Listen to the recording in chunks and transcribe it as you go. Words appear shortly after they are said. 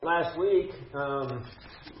Last week,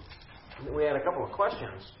 we had a couple of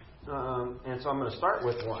questions, and so I'm going to start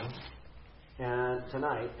with one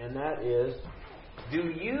tonight, and that is, do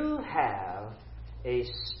you have a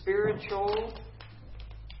spiritual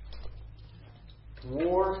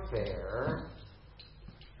warfare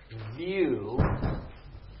view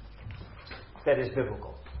that is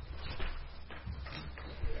biblical?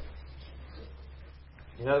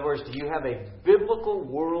 In other words, do you have a biblical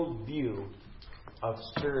worldview of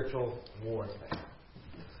spiritual warfare? I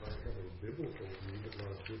have a biblical view, but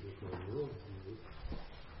not a biblical worldview.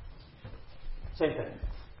 Same thing,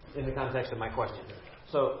 in the context of my question.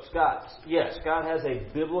 So, Scott has a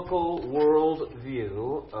biblical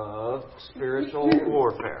worldview of spiritual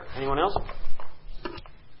warfare. Anyone else?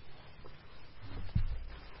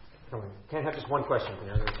 Come on. Can't have just one question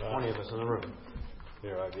here. There's 20 of us in the room.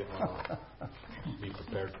 Here, I get one. Be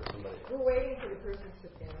prepared for somebody. We're waiting for the person to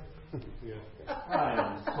sit down. Yeah. I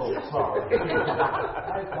am so sorry.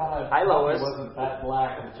 I thought Hi, Lois. wasn't that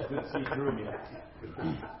black and she could see through me.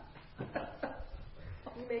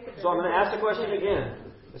 So I'm going to ask the question again.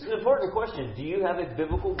 It's an important question. Do you have a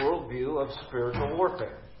biblical worldview of spiritual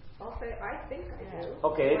warfare? I'll say, I think I do.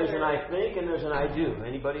 Okay, there's an I think and there's an I do.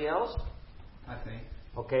 Anybody else? I think.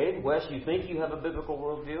 Okay, Wes, you think you have a biblical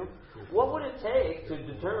worldview? What would it take to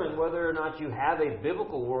determine whether or not you have a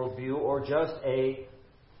biblical worldview or just a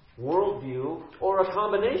worldview or a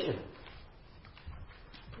combination?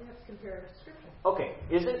 You have to compare it to Scripture. Okay,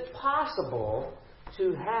 is it possible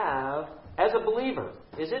to have, as a believer,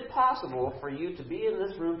 is it possible for you to be in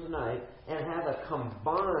this room tonight and have a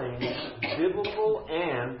combined biblical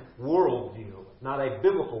and worldview? Not a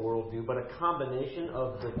biblical worldview, but a combination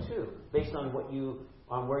of the two, based on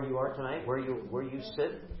on where you are tonight, where you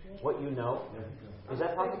sit, what you know. Is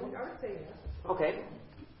that possible? I would say yes. Okay.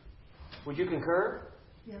 Would you concur?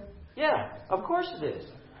 Yes. Yeah, of course it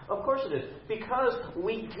is. Of course it is. Because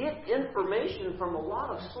we get information from a lot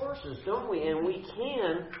of sources, don't we? And we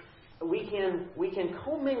can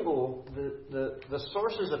commingle the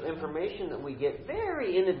sources of information that we get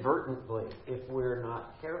very inadvertently if we're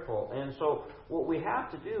not careful. And so what we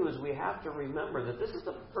have to do is we have to remember that this is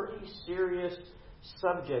a pretty serious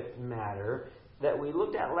subject matter that we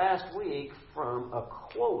looked at last week from a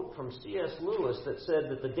quote from C.S. Lewis that said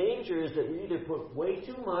that the danger is that we either put way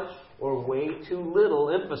too much or way too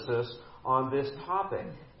little emphasis on this topic.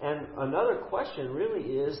 And another question really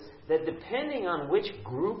is that depending on which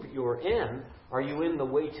group you're in, are you in the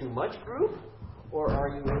way too much group or are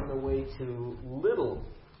you in the way too little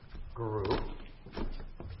group?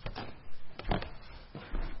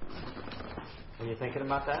 Are you thinking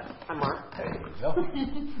about that? Hi, Mark. There you go.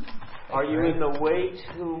 Are you in the way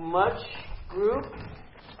too much group?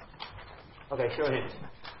 Okay, show of hands.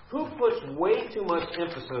 Who puts way too much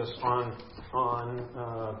emphasis on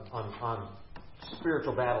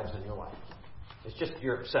spiritual battles in your life? It's just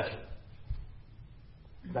your obsession.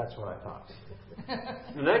 That's what I thought.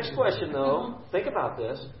 The next question, though, think about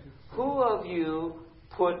this. Who of you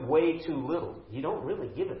put way too little? You don't really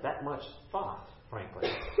give it that much thought, frankly.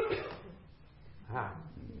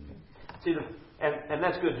 See, and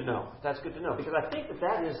that's good to know. That's good to know because I think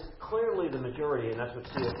that is clearly the majority, and that's what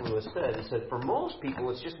C.S. Lewis said. He said, for most people,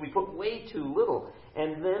 it's just we put way too little,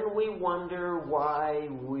 and then we wonder why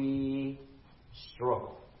we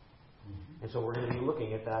struggle. And so we're going to be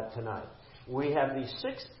looking at that tonight. We have these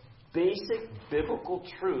 6 basic biblical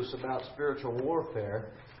truths about spiritual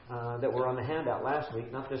warfare that were on the handout last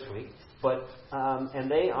week, not this week, but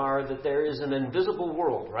and they are that there is an invisible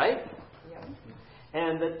world, right? Yeah.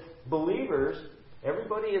 And that believers,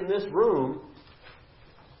 everybody in this room,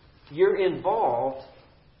 you're involved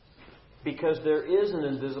because there is an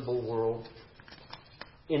invisible world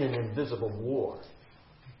in an invisible war.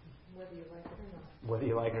 Whether you like it or not. Whether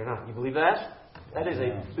you like it or not. You believe that? That is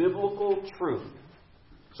a biblical truth.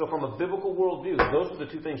 So from a biblical worldview, those are the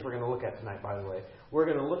 2 things we're going to look at tonight, by the way. We're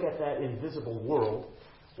going to look at that invisible world.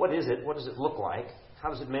 What is it? What does it look like? How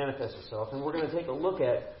does it manifest itself? And we're going to take a look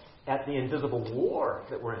at the invisible war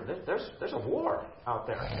that we're in. There's a war out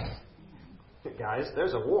there. Guys,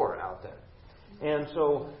 there's a war out there. And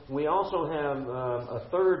so we also have a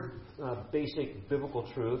third basic biblical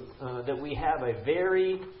truth that we have a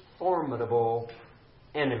very formidable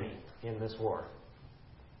enemy in this war.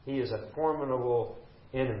 He is a formidable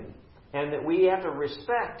enemy. And that we have to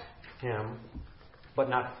respect him, but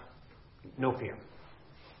no fear.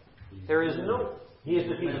 He is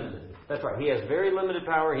defeated. That's right. He has very limited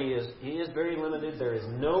power. He is very limited. There is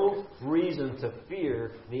no reason to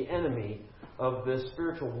fear the enemy of this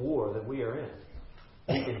spiritual war that we are in.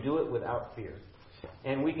 We can do it without fear.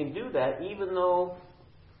 And we can do that even though,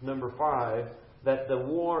 number 5, that the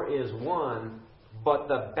war is won, but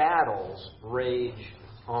the battles rage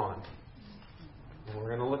on. And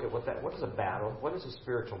we're going to look at what is a battle? What is a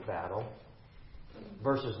spiritual battle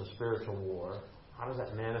versus a spiritual war? How does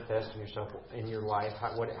that manifest in your life?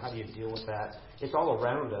 How do you deal with that? It's all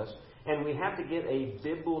around us. And we have to get a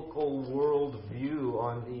biblical worldview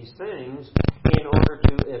on these things in order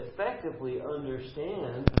to effectively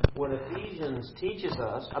understand what Ephesians teaches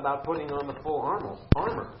us about putting on the full armor.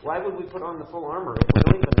 Why would we put on the full armor if we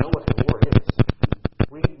don't even know what the war is?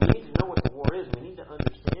 We need to know what the war is. We need to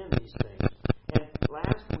understand these things. And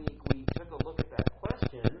last week we took a look at that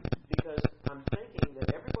question because I'm thinking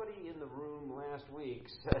that everybody in the room last week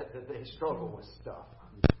said that they struggle with stuff.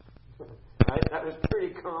 Right? That was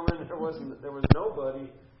pretty common. There was nobody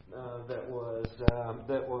that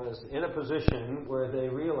was in a position where they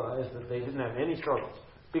realized that they didn't have any struggles,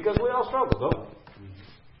 because we all struggle, don't we?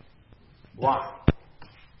 Why?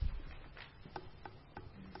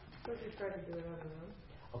 Because we try to do it on our own.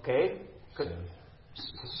 Okay,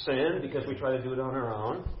 sin, because we try to do it on our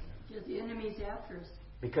own. Because the enemy's after us.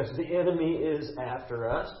 Because the enemy is after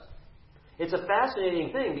us. It's a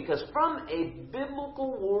fascinating thing because from a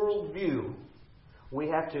biblical worldview, we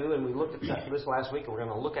have to, and we looked at this last week, and we're going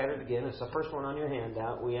to look at it again. It's the first one on your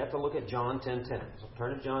handout. We have to look at John 10:10. So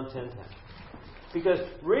turn to John 10:10. Because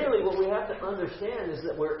really what we have to understand is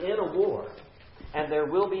that we're in a war, and there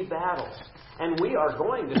will be battles, and we are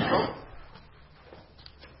going to struggle.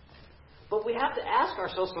 But we have to ask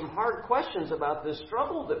ourselves some hard questions about this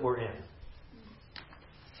struggle that we're in.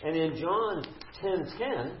 And in John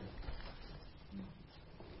 10:10,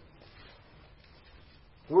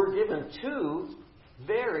 we're given two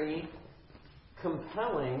very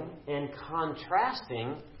compelling and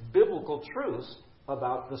contrasting biblical truths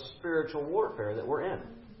about the spiritual warfare that we're in.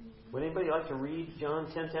 Would anybody like to read John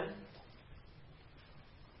 10:10?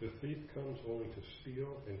 The thief comes only to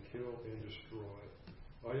steal and kill and destroy.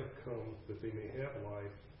 I have come that they may have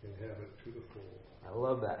life and have it to the full. I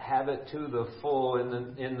love that. Have it to the full.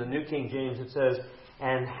 In the New King James it says,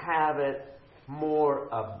 and have it more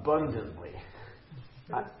abundantly.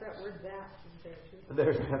 But it's that word that is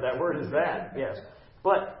there too. That word is that, yes.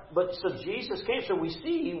 But so Jesus came, so we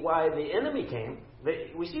see why the enemy came.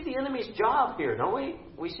 We see the enemy's job here, don't we?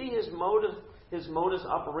 We see his modus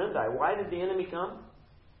operandi. Why did the enemy come?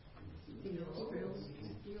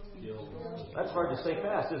 That's hard to say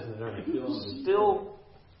fast, isn't it, Ernie?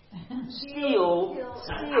 Steal,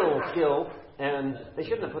 kill, and they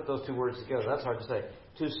shouldn't have put those two words together. That's hard to say.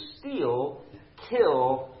 To steal,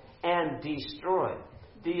 kill, and destroy.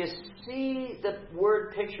 Do you see the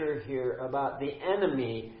word picture here about the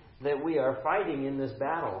enemy that we are fighting in this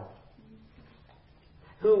battle?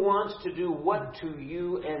 Who wants to do what to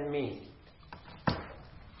you and me?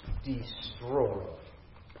 Destroy.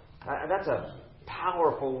 That's a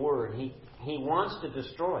powerful word. He wants to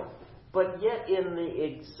destroy. But yet in the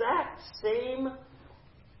exact same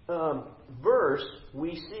verse,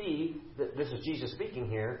 we see that this is Jesus speaking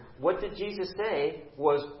here. What did Jesus say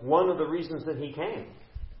was one of the reasons that he came?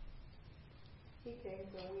 He came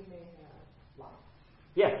so we may have life.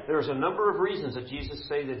 Yeah, there's a number of reasons that Jesus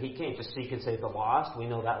say that he came. To seek and save the lost. We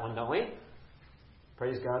know that one, don't we?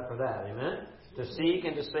 Praise God for that. Amen? To seek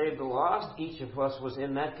and to save the lost. Each of us was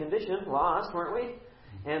in that condition. Lost, weren't we?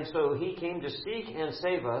 And so he came to seek and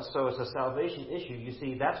save us. So it's a salvation issue. You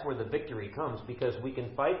see, that's where the victory comes. Because we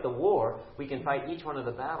can fight the war. We can fight each one of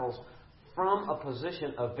the battles from a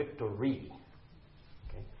position of victory.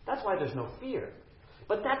 Okay? That's why there's no fear.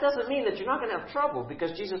 But that doesn't mean that you're not going to have trouble,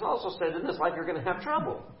 because Jesus also said in this life you're going to have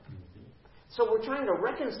trouble. So we're trying to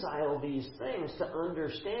reconcile these things to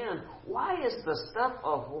understand, why is the stuff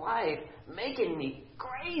of life making me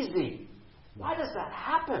crazy? Why does that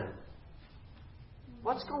happen?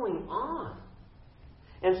 What's going on?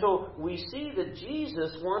 And so we see that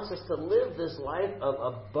Jesus wants us to live this life of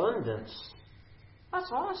abundance.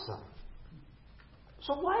 That's awesome.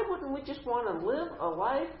 So why wouldn't we just want to live a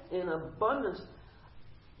life in abundance?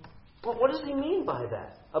 But what does he mean by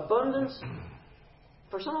that? Abundance?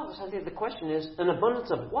 For some of us, I think the question is, an abundance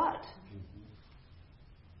of what?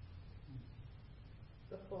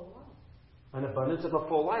 The full life. An abundance of a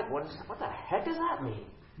full life. What the heck does that mean?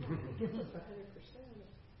 100% of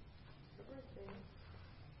everything.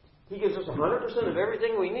 He gives us 100% of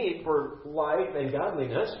everything we need for life and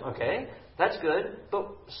godliness. Okay, that's good.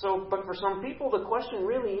 But for some people, the question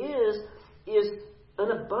really is an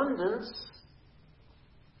abundance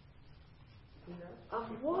of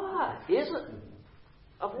what? Is it?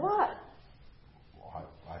 Of what? Well,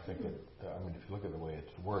 I think that, if you look at the way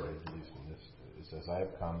it's worded, at least in this, it says, I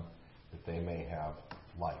have come that they may have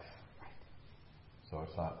life. So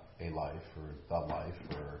it's not a life or the life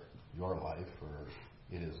or your life, or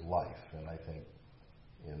it is life. And I think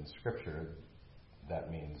in Scripture that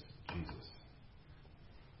means Jesus.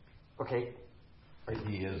 Okay.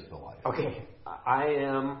 He is the life. Okay. I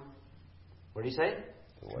am. What do you say?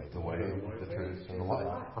 The way, the truth, and the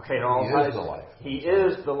life. Okay, it all He ties- is the life. He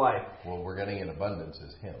is the life. What we're getting in abundance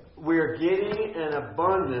is Him. We're getting an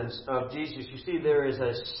abundance of Jesus. You see, there is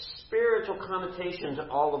a spiritual connotation to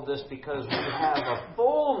all of this because we have a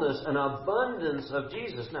fullness, an abundance of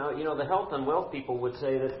Jesus. Now, you know, the health and wealth people would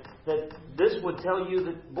say that this would tell you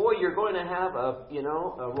that, boy, you're going to have a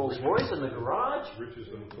Rolls Royce in the garage Riches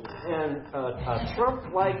untold. and a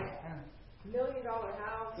Trump-like. $1 million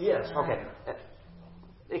house. Yes, okay.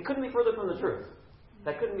 It couldn't be further from the truth.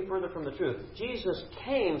 That couldn't be further from the truth. Jesus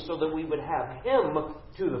came so that we would have Him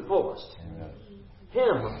to the fullest. Amen.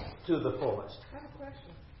 Him to the fullest. I have a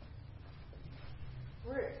question.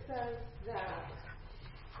 Where it says that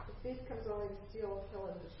the thief comes only to steal, kill,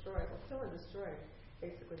 and destroy. Well, kill and destroy is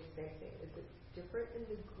basically the same thing. Is it different in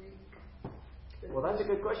the Greek? Well, that's a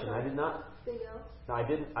good question. I did not. Something else?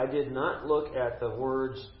 I did not look at the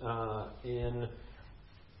words in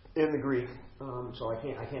the Greek, so I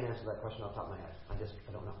can't answer that question off the top of my head.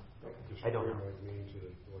 I don't know. I don't know. Might mean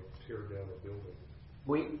to tear down a building.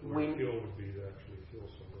 We Kill would be to actually kill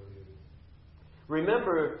somebody.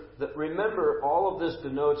 remember all of this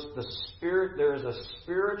denotes the spirit. There is a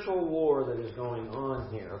spiritual war that is going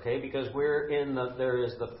on here, okay? Because there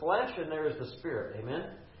is the flesh and there is the spirit. Amen.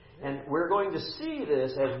 And we're going to see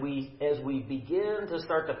this as we begin to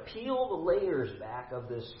start to peel the layers back of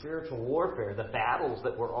this spiritual warfare, the battles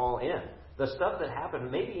that we're all in, the stuff that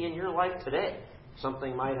happened maybe in your life today.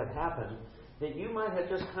 Something might have happened that you might have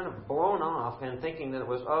just kind of blown off and thinking that it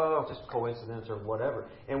was, just coincidence or whatever.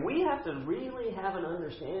 And we have to really have an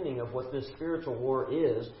understanding of what this spiritual war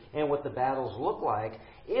is and what the battles look like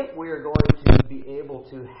if we're going to be able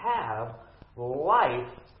to have life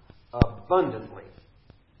abundantly.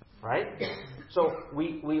 Right? So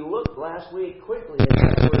we looked last week quickly at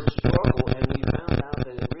that word struggle, and we found out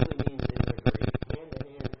that it really means in the Greek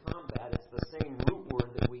hand-to-hand combat. It's the same root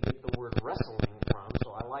word that we get the word wrestling from,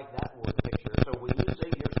 so I like that word picture. So when you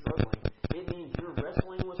say you're struggling, it means you're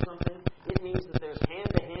wrestling with something. It means that there's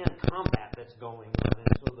hand-to-hand combat that's going on.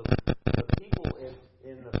 And so the people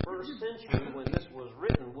in the first century when this was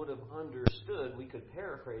written would have understood, we could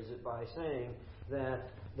paraphrase it by saying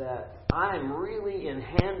that I'm really in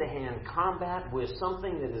hand-to-hand combat with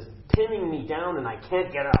something that is pinning me down and I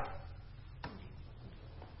can't get up.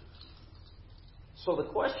 So the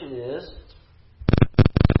question is,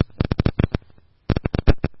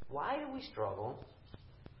 why do we struggle?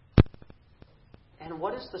 And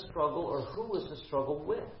what is the struggle, or who is the struggle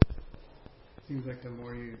with? Seems like the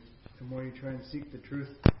more you try and seek the truth,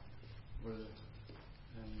 and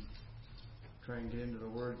try and get into the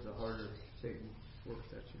words, the harder Satan works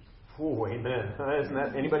at you. Oh, amen. Isn't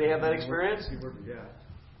that, anybody have that experience? Yeah.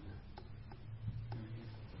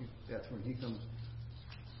 That's when he comes.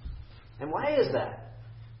 And why is that,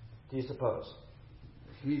 do you suppose?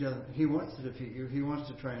 He doesn't. He wants to defeat you. He wants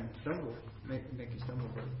to try and stumble, make you stumble.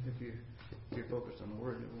 But if you're focused on the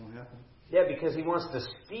word, it won't happen. Yeah, because he wants to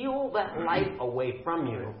steal that life away from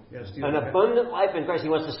you. Yeah, steal An it. abundant life in Christ. He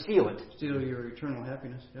wants to steal it. Steal your eternal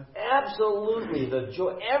happiness. Yeah. Absolutely. The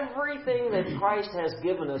joy, everything that Christ has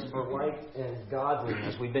given us for life and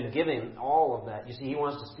godliness, we've been given all of that. You see, he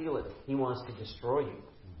wants to steal it. He wants to destroy you.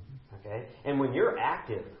 Okay? And when you're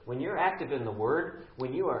active in the Word,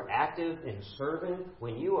 when you are active in serving,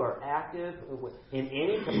 when you are active in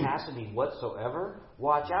any capacity whatsoever,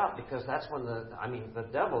 watch out, because that's when the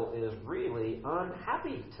devil is really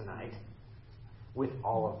unhappy tonight with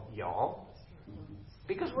all of y'all,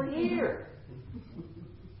 because we're here.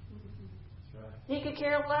 He could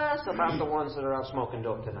care less about the ones that are out smoking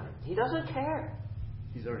dope tonight. He doesn't care.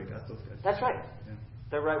 He's already got those guys. That's right. Yeah.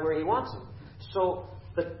 They're right where he wants them. So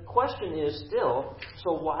the question is still,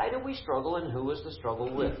 so why do we struggle, and who is the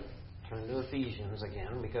struggle with? Turn to Ephesians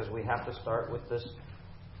again, because we have to start with this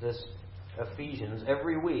Ephesians.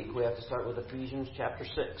 Every week we have to start with Ephesians chapter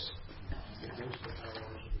 6.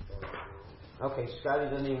 Okay, Scotty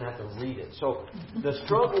doesn't even have to read it. So the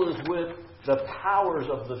struggle is with the powers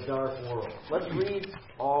of the dark world. Let's read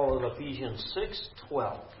all of Ephesians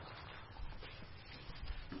 6:12.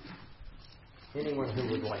 Anyone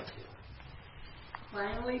who would like to.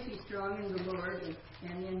 Finally, be strong in the Lord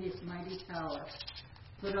and in His mighty power.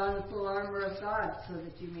 Put on the full armor of God so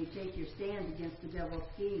that you may take your stand against the devil's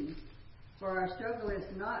schemes. For our struggle is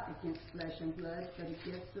not against flesh and blood, but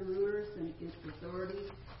against the rulers and against authorities,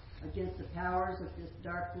 against the powers of this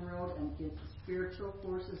dark world, and against the spiritual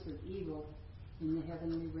forces of evil in the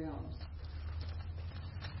heavenly realms.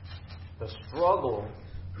 The struggle,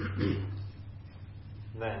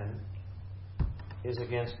 then, is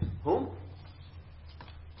against whom?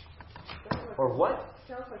 Or what?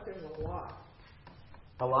 Sounds like there's a lot.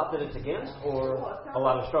 A lot that it's against, or Well, it sounds a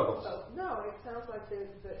lot of like- struggles? No, it sounds like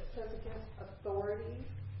it says against authorities,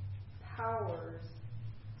 powers,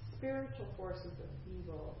 spiritual forces of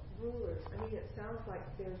evil, rulers. I mean, it sounds like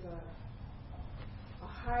there's a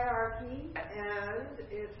hierarchy, and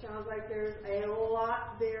it sounds like there's a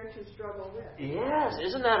lot there to struggle with. Yes,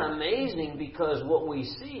 isn't that amazing? Because what we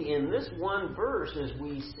see in this one verse is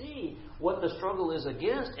we see what the struggle is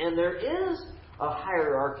against, and there is a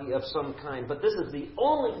hierarchy of some kind. But this is the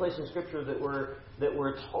only place in Scripture that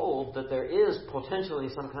we're told that there is potentially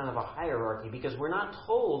some kind of a hierarchy, because we're not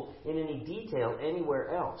told in any detail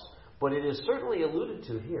anywhere else. But it is certainly alluded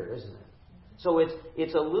to here, isn't it? So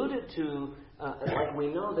it's alluded to, like we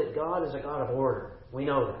know that God is a God of order. We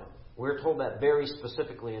know that. We're told that very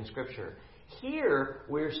specifically in Scripture. Here,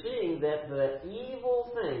 we're seeing that the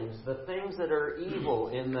evil things, the things that are evil,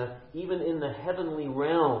 even in the heavenly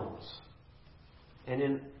realms,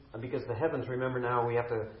 and because the heavens, remember now, we have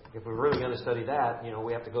to, if we're really going to study that,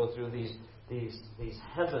 we have to go through these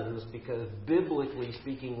heavens, because biblically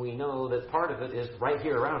speaking, we know that part of it is right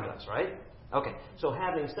here around us, right? Okay, so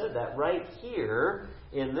having said that, right here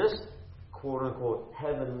in this quote-unquote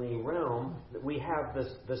heavenly realm, we have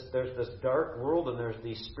there's this dark world, and there's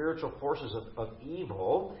these spiritual forces of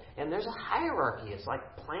evil, and there's a hierarchy. It's like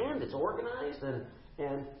planned, it's organized,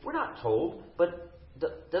 and we're not told, but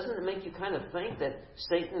doesn't it make you kind of think that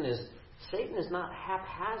Satan is not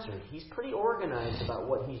haphazard? He's pretty organized about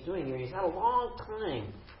what he's doing here. He's had a long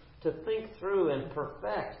time to think through and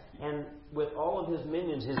perfect, and with all of his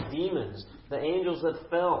minions, his demons, the angels that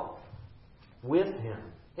fell with him,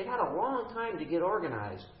 they've had a long time to get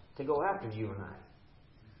organized to go after you and I.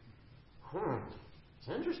 It's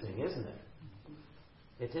interesting, isn't it?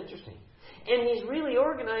 It's interesting. And he's really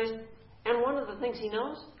organized, and one of the things he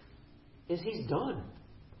knows is he's done.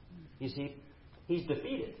 You see, he's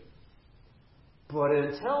defeated. But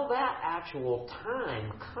until that actual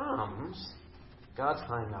time comes, God's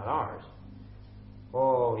time, not ours,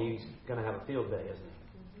 he's going to have a field day, isn't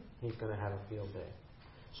he? He's going to have a field day.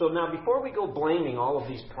 So now, before we go blaming all of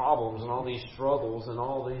these problems and all these struggles and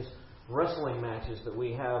all these wrestling matches that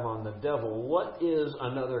we have on the devil, what is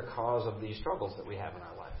another cause of these struggles that we have in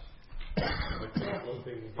our lives?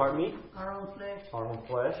 Pardon me? Our own flesh. Our own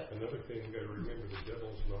flesh. Another thing you've got to remember, the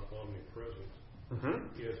devil's not omnipresent.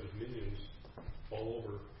 Mm-hmm. He has his minions all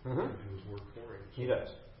over to do his work for him. He does.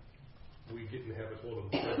 We didn't have it, well,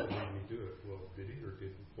 the devil made me do it. Well, did he, or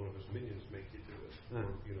did one of his minions make you do it? Or,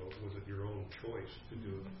 was it your own choice to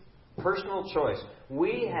do it? Personal choice.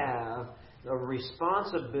 We have a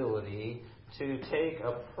responsibility to take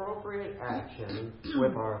appropriate action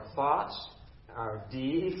with our thoughts, our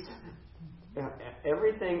deeds,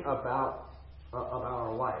 everything about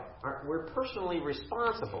our life. We're personally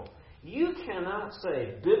responsible. You cannot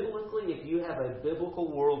say, biblically, if you have a biblical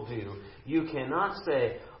worldview, you cannot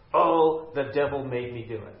say, the devil made me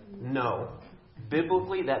do it. No.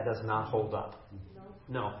 Biblically, that does not hold up.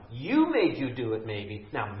 No. You made you do it, maybe.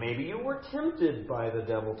 Now, maybe you were tempted by the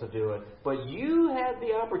devil to do it, but you had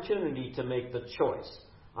the opportunity to make the choice.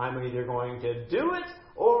 I'm either going to do it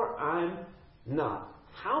or I'm not.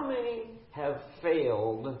 How many have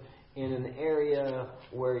failed in an area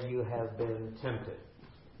where you have been tempted?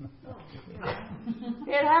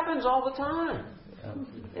 It happens all the time.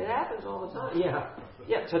 It happens all the time.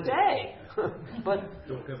 Yeah, today. but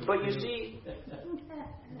you see,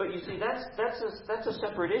 that's a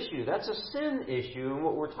separate issue. That's a sin issue, and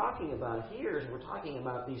what we're talking about here is we're talking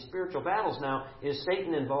about these spiritual battles. Now, is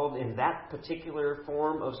Satan involved in that particular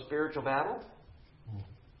form of spiritual battle?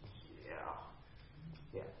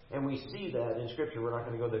 Yeah. And we see that in Scripture. We're not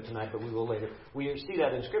going to go there tonight, but we will later. We see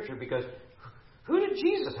that in Scripture because who did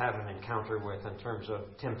Jesus have an encounter with in terms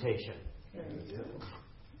of temptation?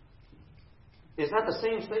 Is that the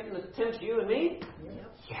same Satan that tempts you and me?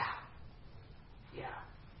 Yeah.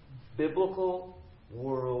 Biblical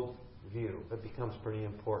world view. It becomes pretty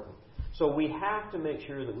important. So we have to make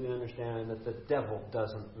sure that we understand that the devil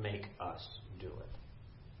doesn't make us do it.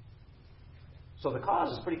 So the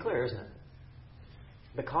cause is pretty clear, isn't it?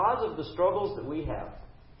 The cause of the struggles that we have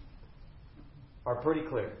are pretty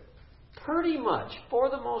clear. Pretty much, for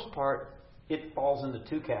the most part, it falls into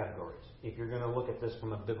two categories if you're going to look at this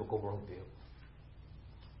from a biblical worldview.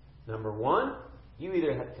 Number one, you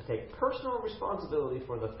either have to take personal responsibility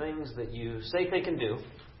for the things that you say, think, and do,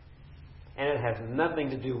 and it has nothing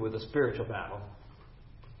to do with a spiritual battle.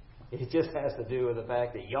 It just has to do with the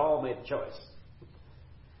fact that y'all made a choice.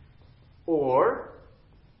 or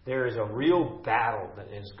there is a real battle that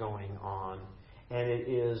is going on, and it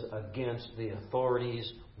is against the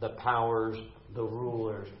authorities, the powers, the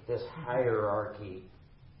rulers, this hierarchy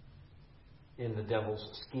in the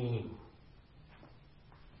devil's scheme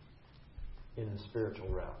in the spiritual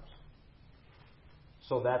realms.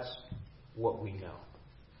 So that's what we know.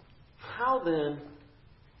 How then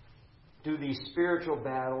do these spiritual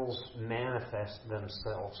battles manifest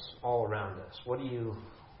themselves all around us? What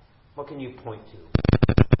can you point to?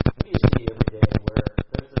 What do you see every day where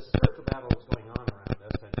there's this spiritual battle that's going on around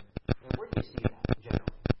us, and where do you see that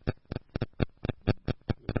generally?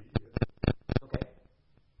 Okay.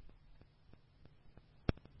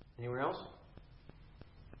 Anywhere else?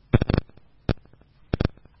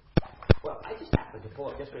 Well, I just happened to pull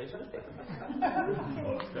up yesterday's newspaper.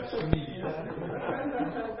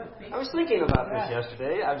 I was thinking about this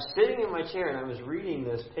yesterday. I was sitting in my chair and I was reading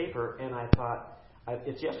this paper, and I thought,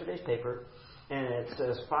 it's yesterday's paper, and it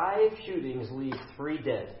says 5 shootings leave 3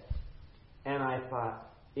 dead. And I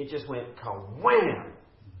thought, it just went ka-wham!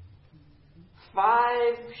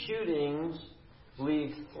 5 shootings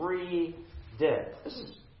leave 3 dead. This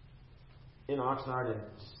is in Oxnard and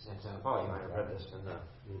Santa Paula. You might have read this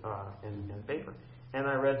in the paper. And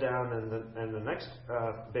I read down, and the next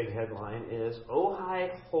big headline is,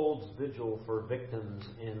 Ojai holds vigil for victims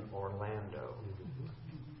in Orlando.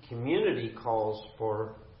 Community calls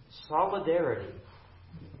for solidarity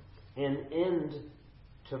and end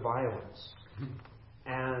to violence.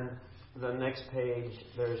 And the next page,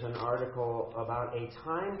 there's an article about a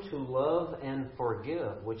time to love and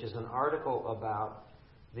forgive, which is an article about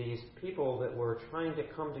these people that were trying to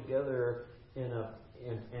come together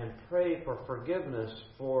and pray for forgiveness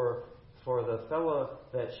for the fellow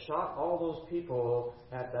that shot all those people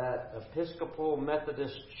at that Episcopal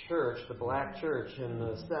Methodist church, the black church in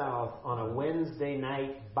the South, on a Wednesday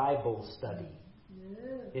night Bible study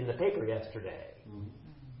in the paper yesterday.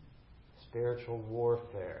 Spiritual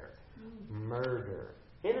warfare, murder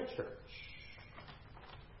in a church.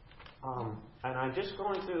 And I'm just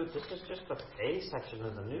going through, this is just the A section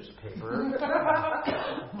of the newspaper.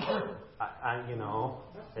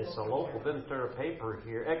 It's a local Ventura paper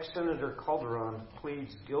here. Ex-Senator Calderon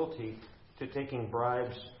pleads guilty to taking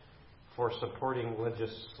bribes for supporting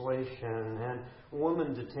legislation. And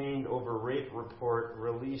woman detained over rape report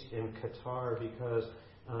released in Qatar because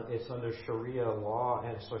it's under Sharia law.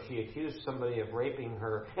 And so she accused somebody of raping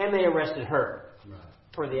her. And they arrested her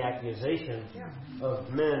for the accusation of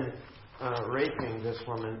men raping this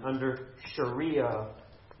woman under Sharia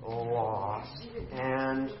law.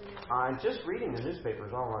 And I'm just reading the newspaper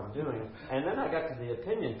is all I'm doing. And then I got to the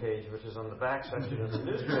opinion page, which is on the back section of the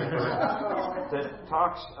newspaper, that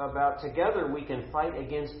talks about together we can fight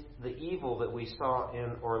against the evil that we saw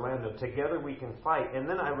in Orlando. Together we can fight. And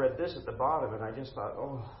then I read this at the bottom, and I just thought,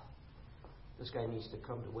 this guy needs to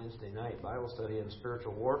come to Wednesday night Bible study and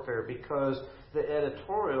spiritual warfare, because the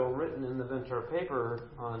editorial written in the Ventura paper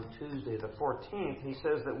on Tuesday the 14th, he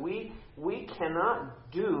says that we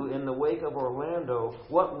cannot do in the wake of Orlando,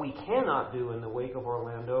 what we cannot do in the wake of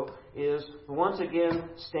Orlando is once again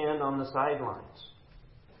stand on the sidelines.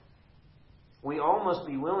 We all must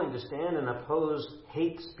be willing to stand and oppose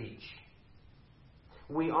hate speech.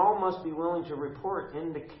 We all must be willing to report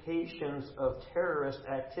indications of terrorist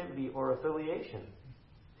activity or affiliation.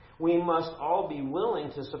 We must all be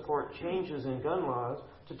willing to support changes in gun laws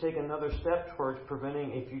to take another step towards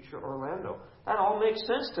preventing a future Orlando. That all makes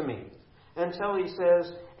sense to me. Until he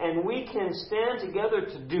says, and we can stand together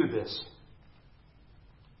to do this.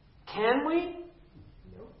 Can we?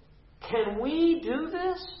 No. Can we do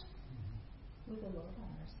this? With the Lord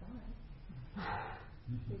on our side.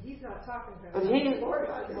 He's not talking about But he- Lord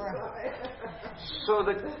on his side. So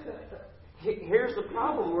here's the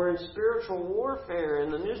problem. We're in spiritual warfare,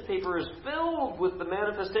 and the newspaper is filled with the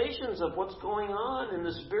manifestations of what's going on in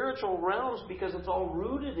the spiritual realms, because it's all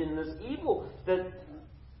rooted in this evil that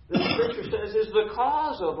the Scripture says is the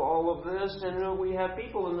cause of all of this. And we have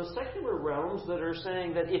people in the secular realms that are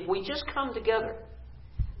saying that if we just come together,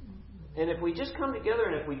 and if we just come together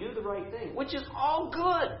and if we do the right thing, which is all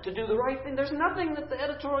good to do the right thing. There's nothing that the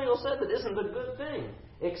editorial said that isn't a good thing,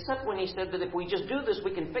 except when he said that if we just do this,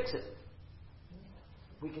 we can fix it.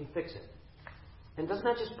 We can fix it. And doesn't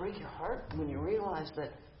that just break your heart when you realize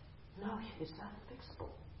that, no, it's not fixable?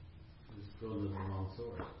 Just go to the wrong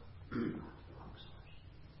source.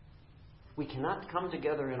 We cannot come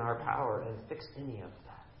together in our power and fix any of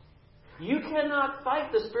that. You cannot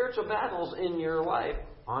fight the spiritual battles in your life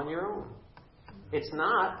on your own. It's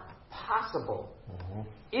not possible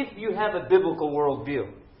if you have a biblical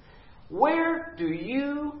worldview. Where do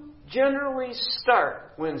you generally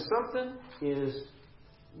start when something is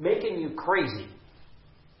making you crazy,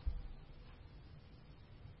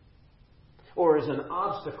 or is an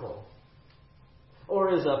obstacle,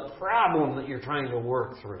 or is a problem that you're trying to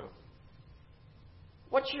work through.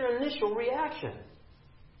 What's your initial reaction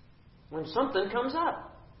when something comes up?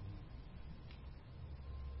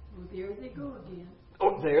 Well, there they go again.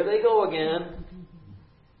 Oh, there they go again.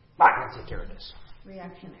 I can take care of this.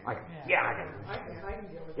 Reactionary. I can deal with I I can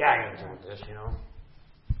can deal with this,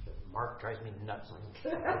 Mark drives me nuts. I'm just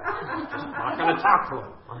not going to talk to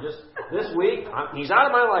him. This week, he's out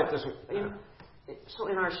of my life this week. So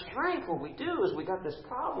in our strength, what we do is we got this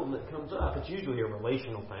problem that comes up. It's usually a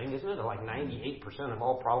relational thing, isn't it? Like 98% of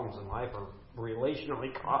all problems in life are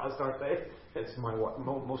relationally caused, aren't they? It's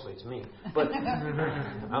mostly it's me. But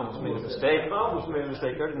I almost made a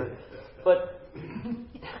mistake. There, didn't I?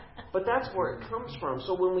 But that's where it comes from.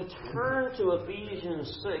 So when we turn to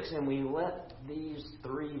Ephesians 6 and we let these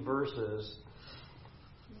 3 verses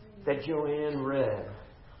that Joanne read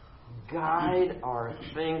guide our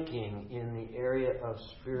thinking in the area of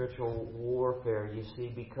spiritual warfare, you see,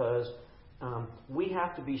 because we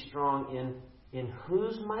have to be strong in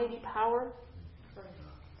whose mighty power?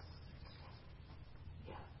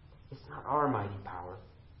 Yeah, it's not our mighty power.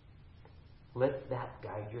 Let that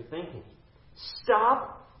guide your thinking.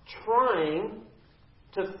 Stop trying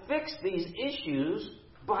to fix these issues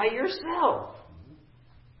by yourself.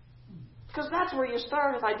 Because that's where you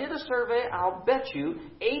start. If I did a survey, I'll bet you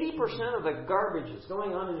 80% of the garbage that's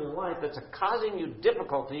going on in your life that's causing you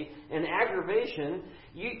difficulty and aggravation,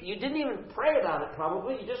 you didn't even pray about it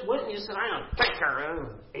probably. You just went and you said, I'm going to take care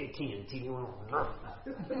of AT&T.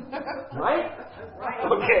 Right?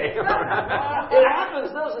 Okay. It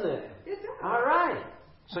happens, doesn't it? All right.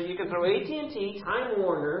 So you can throw AT&T, Time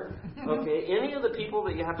Warner, okay, any of the people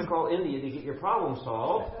that you have to call India to get your problem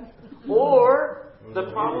solved, or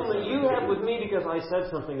the problem that you have with me because I said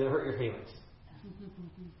something that hurt your feelings.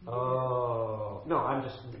 Oh, no, I'm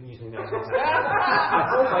just using that as an example. I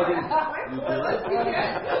hope I didn't.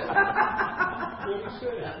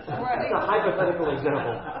 It's a hypothetical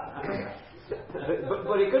example.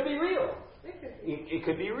 But it could be real. It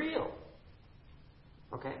could be real.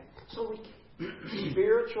 Okay? So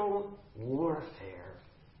spiritual warfare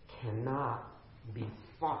cannot be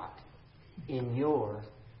fought in your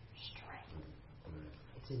strength.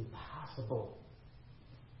 It's impossible.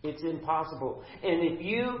 It's impossible. And if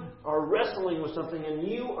you are wrestling with something and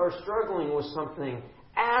you are struggling with something,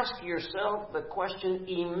 ask yourself the question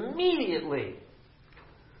immediately.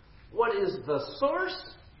 What is the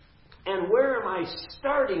source and where am I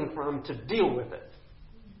starting from to deal with it?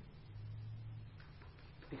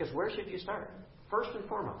 Because where should you start? First and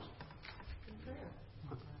foremost.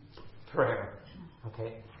 Prayer.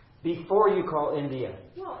 Okay? Before you call India.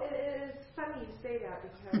 Well, it's funny you say that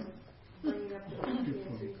because bringing up the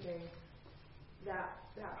AT&T thing, that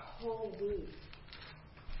whole week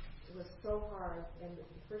was so hard, and the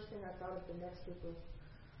first thing I thought of the next week was,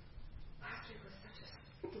 last week was such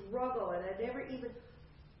a struggle, and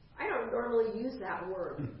I don't normally use that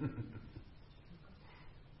word.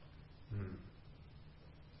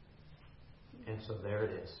 And so there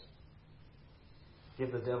it is.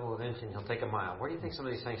 Give the devil an inch and he'll take a mile. Where do you think some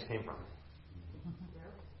of these things came from?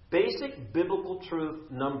 Basic biblical truth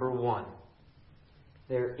number 1.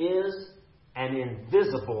 There is an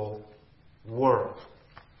invisible world.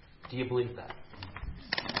 Do you believe that?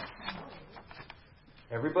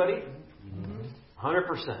 Everybody?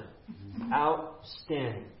 100%.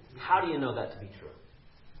 Outstanding. How do you know that to be true?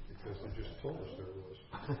 Because they just told us there was.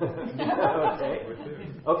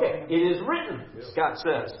 Okay. It is written, Scott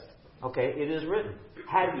says. Okay, it is written.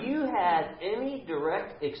 Have you had any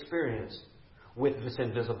direct experience with this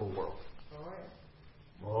invisible world?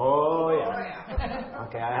 Oh, yeah.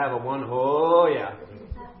 Okay, I have a one. Oh, yeah.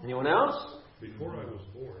 Anyone else? Before I was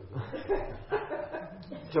born.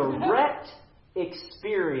 Direct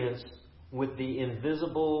experience with the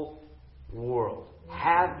invisible world.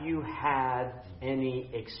 Have you had any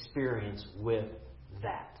experience with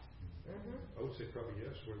that? I would say probably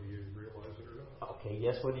yes, whether you realize it or not. Okay,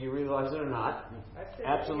 yes, whether you realize it or not.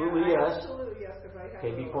 Absolutely yes. Absolutely yes.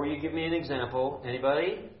 Okay, before you give me an example,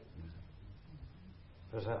 anybody?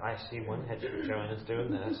 I see one head Joanne's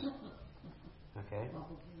doing this. Okay.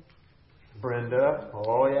 Brenda.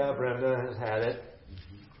 Oh yeah, Brenda has had it.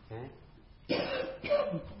 Okay.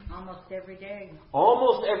 Almost every day.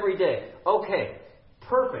 Almost every day. Okay.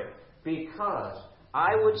 Perfect. Because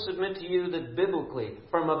I would submit to you that biblically,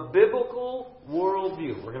 from a biblical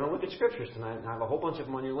worldview, we're going to look at scriptures tonight, and I have a whole bunch of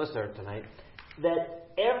them on your list there tonight, that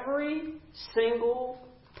every single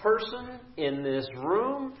person in this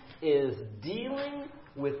room is dealing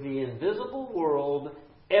with the invisible world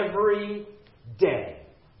every day.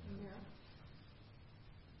 Yeah.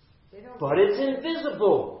 They don't But it's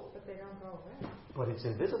invisible. But they don't go away. But it's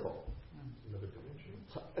invisible. Another dimension.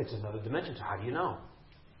 So it's another dimension. So how do you know?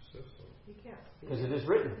 Says so. You can't see Because it is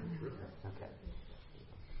written. Okay.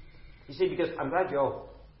 You see, because I'm glad you all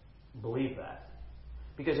believe that.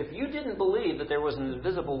 Because if you didn't believe that there was an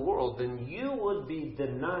invisible world, then you would be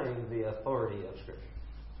denying the authority of Scripture.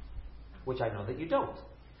 Which I know that you don't.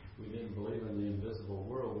 If we didn't believe in the invisible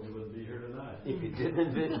world, we wouldn't be here tonight. If you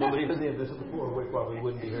didn't believe in the invisible world, we probably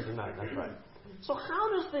wouldn't be here tonight. That's right. So how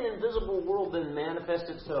does the invisible world then manifest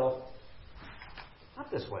itself,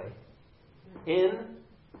 not this way, in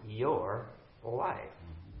your life?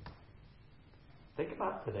 Think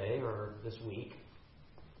about today or this week.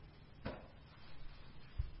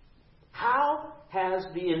 How has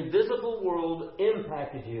the invisible world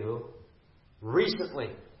impacted you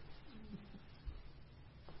recently?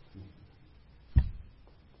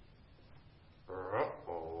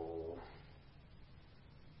 Uh-oh.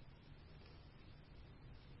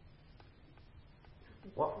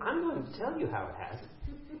 Well, I'm going to tell you how it has,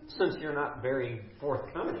 since you're not very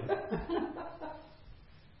forthcoming.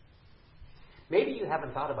 Maybe you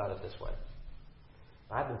haven't thought about it this way.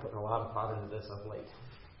 I've been putting a lot of thought into this of late.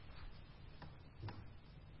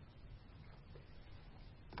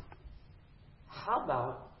 How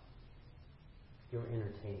about your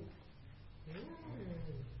entertainment?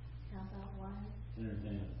 How about one?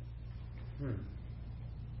 Entertainment.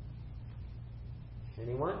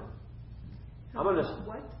 Anyone? I'm gonna.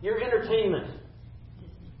 What? Your entertainment.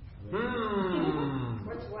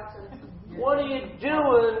 What's watching? What are you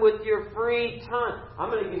doing with your free time? I'm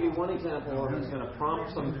going to give you one example where it's going to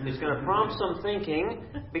prompt some. It's going to prompt some thinking,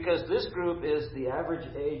 because this group is the average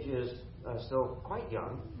age is still quite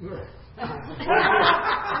young.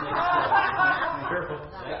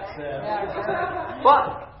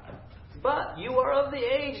 But you are of the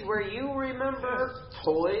age where you remember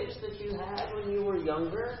toys that you had when you were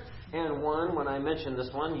younger. And when I mention this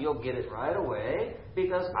one, you'll get it right away,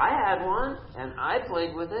 because I had one and I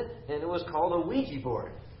played with it, and it was called a Ouija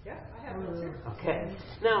board. Yeah, I have one too. Okay.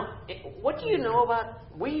 Now, what do you know about?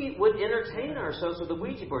 We would entertain ourselves with a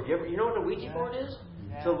Ouija board. You know what a Ouija board is?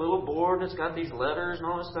 It's a little board, and it's got these letters and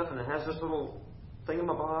all this stuff, and it has this little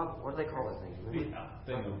thingamabob. What do they call that thing?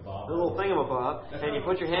 Thingamabob. The little thingamabob, and you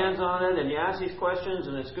put your hands on it, and you ask these questions,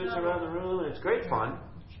 and it scoots around the room, and it's great fun.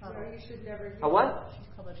 No, you should never use A what? She's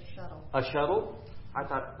called it a shuttle. A shuttle? I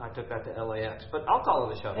thought I took that to LAX, but I'll call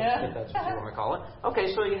it a shuttle if that's what you want to call it. Okay,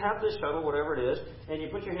 so you have this shuttle, whatever it is, and you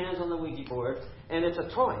put your hands on the Ouija board, and it's a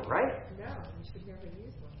toy, right? No, you should never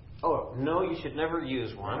use one. Oh, no, you should never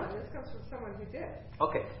use one. No, this comes from someone who did.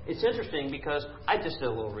 Okay, it's interesting because I just did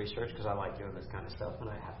a little research because I like doing this kind of stuff, and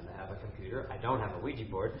I happen to have a computer. I don't have a Ouija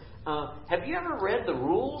board. Have you ever read the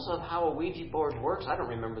rules of how a Ouija board works? I don't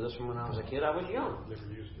remember this from when I was a kid. I was young. Never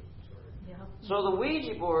used it. Sorry. Yeah. So the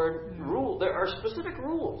Ouija board rule, there are specific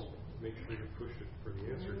rules. Make sure you push it for the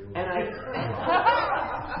answer you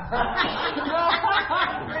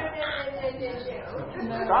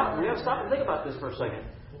And stop and think about this for a second.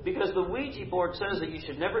 Because the Ouija board says that you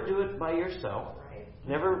should never do it by yourself.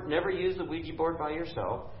 Never use the Ouija board by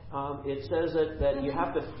yourself. It says that you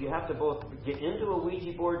have to both get into a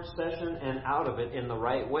Ouija board session and out of it in the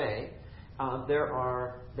right way. There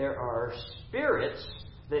are spirits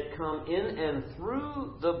that come in and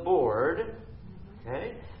through the board,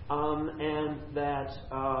 okay, and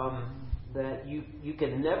that you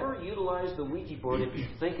can never utilize the Ouija board if you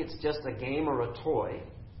think it's just a game or a toy.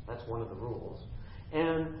 That's one of the rules.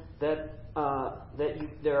 And that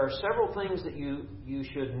there are several things that you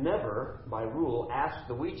should never, by rule, ask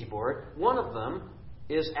the Ouija board. One of them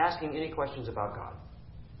is asking any questions about God.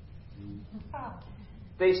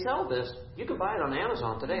 They sell this. You can buy it on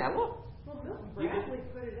Amazon today. I looked. Well, Milton Bradley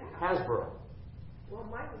put it out. Hasbro. Well,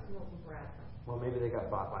 mine was Milton Bradley. Well, maybe they got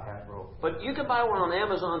bought by Hasbro. But you can buy one on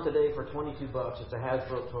Amazon today for $22. It's a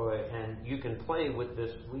Hasbro toy, and you can play with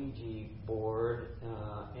this Ouija board.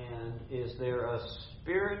 And is there a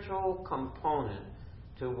spiritual component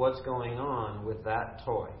to what's going on with that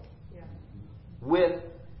toy? Yeah.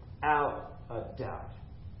 Without a doubt.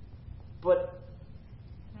 But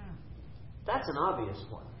that's an obvious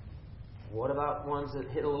one. What about ones that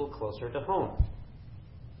hit a little closer to home?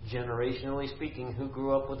 Generationally speaking, who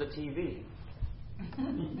grew up with a TV?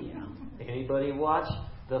 Yeah. Anybody watch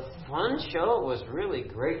The Fun Show? It was really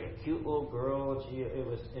great. A cute little girl. It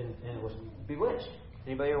was Bewitched.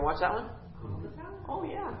 Anybody ever watch that one? Oh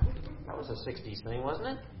yeah. That was a 60s thing, wasn't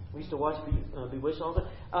it? We used to watch Bewitched all the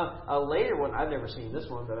time. A later one, I've never seen this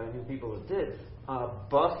one, but I knew people that did.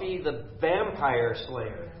 Buffy the Vampire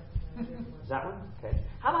Slayer. Is that one? Okay.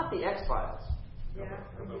 How about the X-Files? Yeah.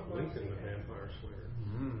 How about Lincoln the Vampire Slayer?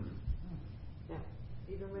 Yeah.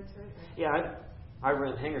 Even with her. Yeah, I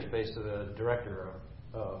rent hangar space to the director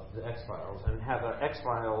of the X-Files and have an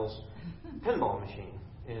X-Files pinball machine.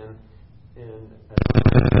 And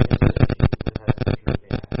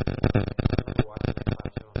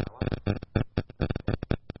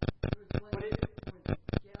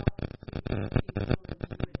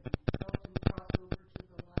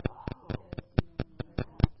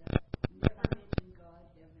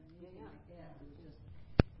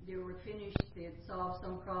they were finished, they had solved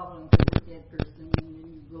some problem with the dead person, and then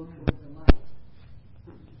you go toward the light.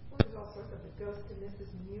 Well, there's all sorts of it. Goes to Mrs.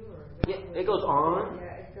 Muir. Yeah, it goes on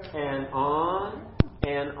Yeah, it goes and on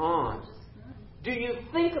and on. Do you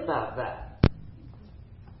think about that?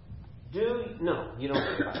 No, you don't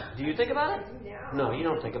think about it. Do you think about it? No, you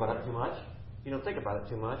don't think about it too much. You don't think about it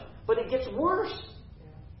too much. But it gets worse.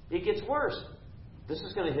 It gets worse. This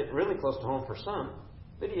is going to hit really close to home for some.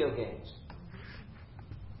 Video games.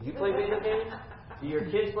 You play video games? Do your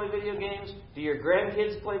kids play video games? Do your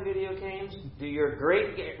grandkids play video games? Do your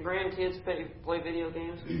great-grandkids play video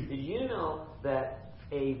games? Did you know that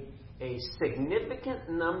a significant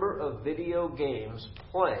number of video games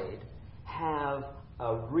played have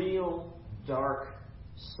a real dark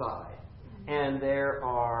side? And there's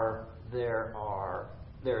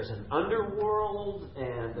an underworld,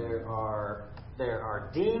 and there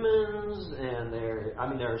are demons, and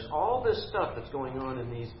there's all this stuff that's going on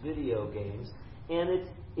in these video games, and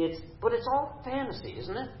but it's all fantasy,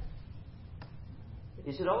 isn't it?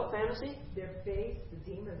 Is it all fantasy? They're based. The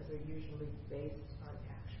demons are usually based on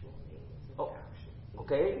actual names. Oh,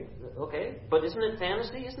 okay, but isn't it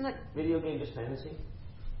fantasy? Isn't that video game just fantasy?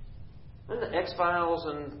 And the X-Files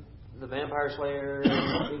and the Vampire Slayer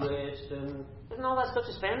and Bewitched and isn't all that stuff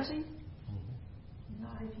just fantasy?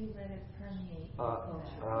 Not if you let it permeate.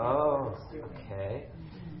 Oh, okay.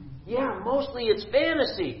 Yeah, mostly it's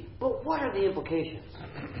fantasy. But what are the implications?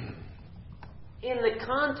 In the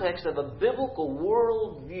context of a biblical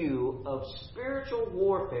worldview of spiritual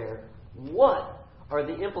warfare, what are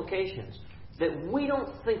the implications that we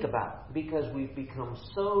don't think about because we've become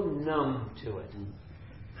so numb to it?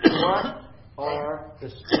 What are the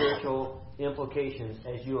spiritual implications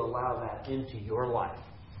as you allow that into your life?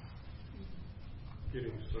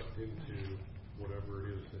 Getting sucked into whatever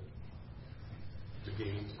it is that the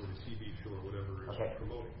game or the TV show or whatever is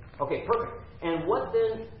promoting. Okay, perfect. And what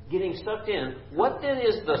then, getting sucked in, what then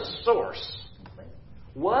is the source?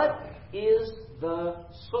 What is the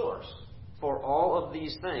source for all of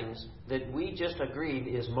these things that we just agreed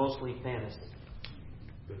is mostly fantasy?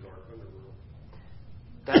 The dark underworld.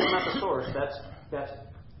 That's not the source.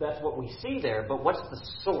 That's what we see there. But what's the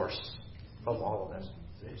source of all of this?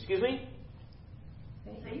 Excuse me?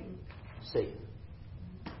 Satan. Satan.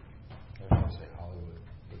 I was going to say Hollywood.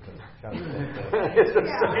 Because it's kind of the same thing. It's the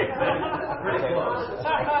same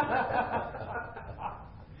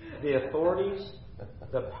thing. The authorities,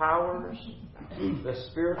 the powers, the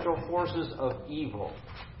spiritual forces of evil.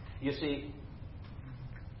 You see,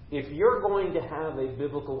 if you're going to have a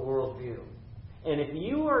biblical worldview, and if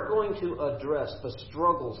you are going to address the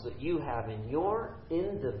struggles that you have in your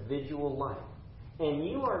individual life, and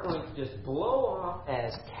you are going to just blow off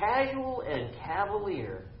as casual and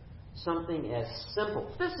cavalier something as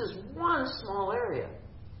simple. This is one small area.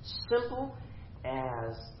 Simple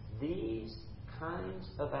as these kinds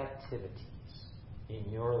of activities in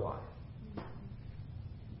your life.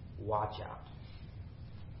 Watch out.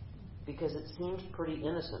 Because it seems pretty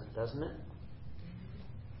innocent, doesn't it?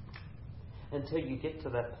 Until you get to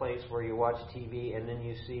that place where you watch TV and then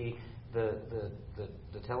you see the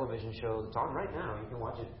television show that's on right now. You can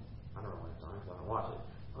watch it. I don't know when it's on, so I don't watch it.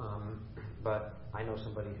 But I know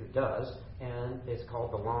somebody who does, and it's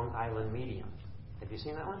called The Long Island Medium. Have you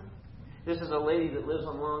seen that one? This is a lady that lives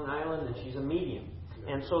on Long Island, and she's a medium.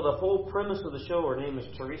 And so the whole premise of the show, her name is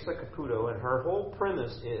Teresa Caputo, and her whole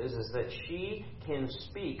premise is that she can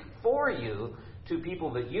speak for you to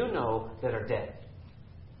people that you know that are dead.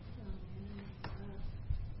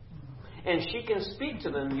 And she can speak to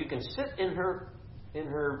them. You can sit in her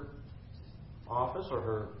office or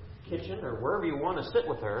her kitchen or wherever you want to sit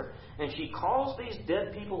with her, and she calls these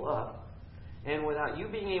dead people up, and without you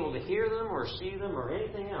being able to hear them or see them or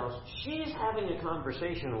anything else, she's having a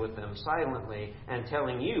conversation with them silently and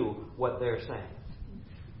telling you what they're saying.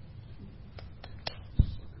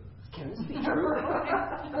 Can this be true?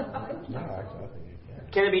 No, actually, I think you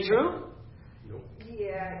can. Can it be true? Nope.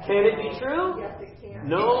 Yeah. Can it be true? Yes, it can.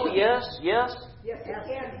 No, yes, yes, Yes, it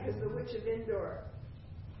can, because the witch of Endor,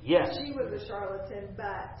 yes. she was a charlatan,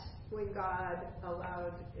 but when God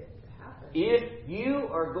allowed it to happen. If you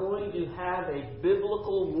are going to have a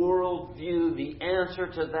biblical worldview, the answer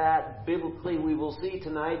to that, biblically, we will see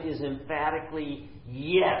tonight, is emphatically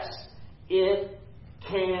yes. It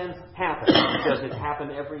can happen. Does it happen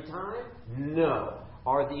every time? No.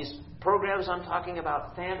 Are these programs I'm talking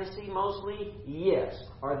about fantasy mostly? Yes.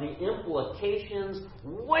 Are the implications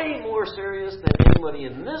way more serious than anybody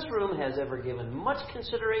in this room has ever given much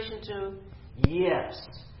consideration to? Yes.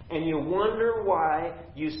 And you wonder why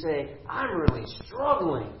you say, I'm really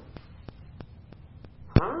struggling.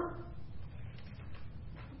 Huh?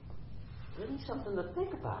 Really something to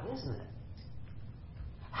think about, isn't it?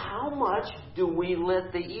 How much do we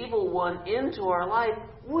let the evil one into our life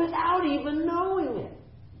without even knowing it?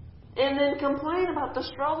 And then complain about the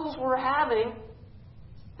struggles we're having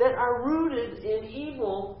that are rooted in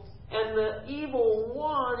evil, and the evil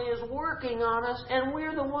one is working on us, and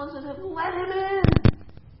we're the ones that have let him in.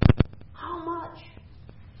 How much?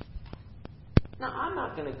 Now, I'm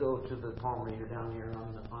not going to go to the Palm Reader down here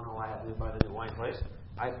on O Avenue by the new wine place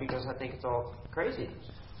because I think it's all craziness.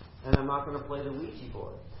 And I'm not going to play the Ouija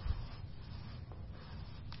board.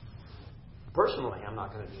 Personally, I'm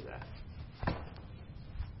not going to do that.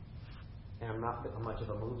 And I'm not much of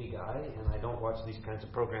a movie guy, and I don't watch these kinds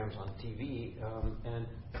of programs on TV. And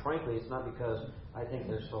frankly, it's not because I think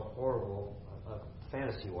they're so horrible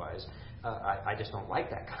fantasy-wise. I just don't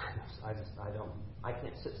like that kind of. I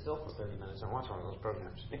can't sit still for 30 minutes and watch one of those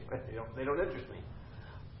programs. They don't interest me.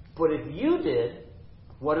 But if you did,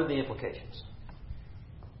 what are the implications?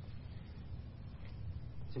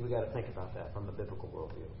 See, we got to think about that from the biblical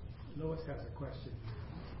worldview. Lois has a question.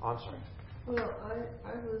 Oh, I'm sorry. Well,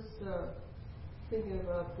 I was thinking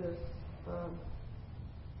about this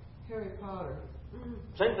Harry Potter.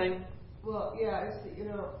 Same thing. Well, yeah, it's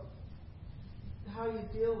how you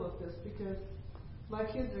deal with this, because my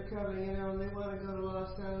kids are coming, and they want to go to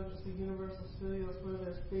Los Angeles, the Universal Studios, where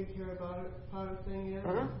this big Harry Potter thing is.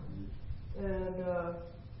 Mm-hmm. And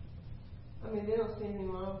they don't see anything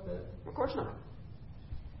wrong with it. Of course not.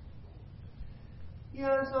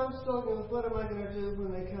 Yeah, so I'm struggling with what am I going to do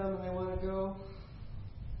when they come and they want to go?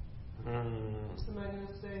 Am I going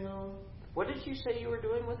to stay home? What did you say you were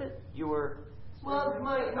doing with it? You were. Well,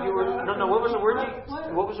 no. What was the word?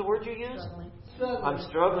 What was the word you used? Struggling. I'm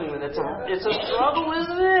struggling with it. It's a struggle,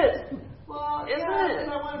 isn't it? Well, isn't yeah, it?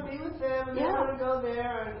 because I want to be with them, and they want to go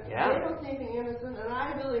there, and they don't see anything innocent, and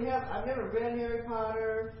I really have. I've never read Harry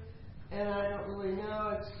Potter, and I don't really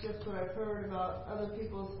know. It's just what I've heard about other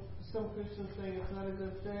people. Some Christians saying it's not a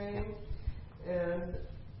good thing, and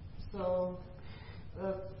so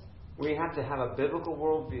we have to have a biblical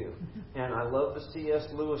worldview. And I love the C.S.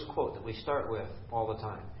 Lewis quote that we start with all the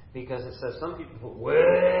time, because it says some people put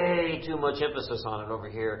way too much emphasis on it over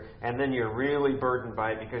here, and then you're really burdened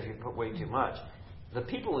by it because you put way too much. The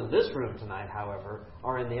people in this room tonight, however,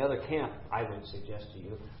 are in the other camp, I would suggest to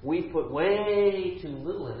you. We put way too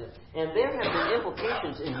little in it, and there have been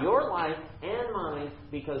implications in your life and mine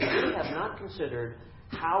because we have not considered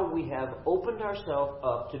how we have opened ourselves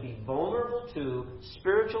up to be vulnerable to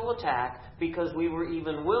spiritual attack because we were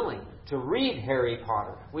even willing to read Harry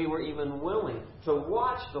Potter. We were even willing to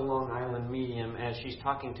watch the Long Island Medium as she's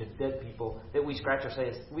talking to dead people that we scratch our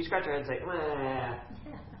head and say, meh.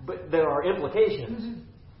 But there are implications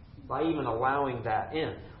by even allowing that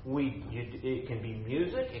in. It can be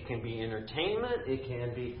music, it can be entertainment,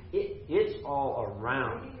 it's all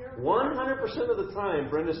around. 100% of the time,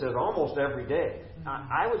 Brenda said almost every day.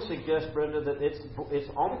 I would suggest, Brenda, that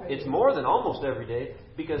it's more than almost every day,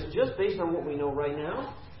 because just based on what we know right now,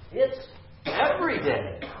 it's every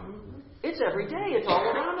day. It's every day. It's all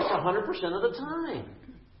around us 100% of the time.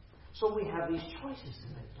 So we have these choices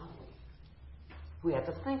tonight, don't we? We have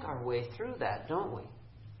to think our way through that, don't we?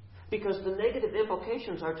 Because the negative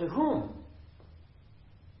implications are to whom?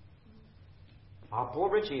 I'll pull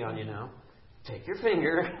Richie on you now. Take your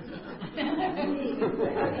finger.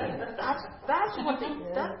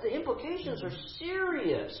 The implications are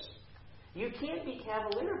serious. You can't be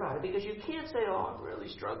cavalier about it because you can't say, oh, I'm really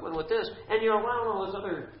struggling with this, and you're allowing all this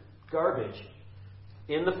other garbage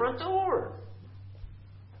in the front door.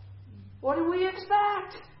 What do we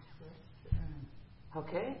expect?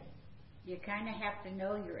 Okay? You kind of have to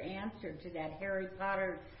know your answer to that Harry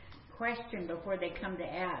Potter question before they come to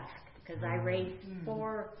ask. Because I raised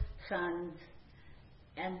 4 sons,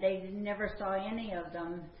 and they never saw any of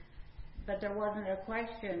them. But there wasn't a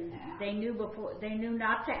question. They knew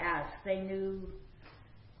not to ask. They knew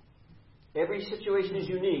Every situation is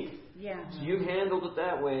unique. Yeah. So you handled it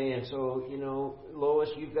that way, and so, Lois,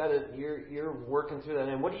 you've got it. You're working through that.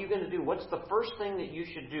 And what are you going to do? What's the first thing that you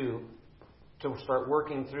should do to start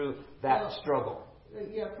working through that struggle?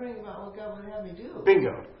 Yeah, praying about what God would have me do.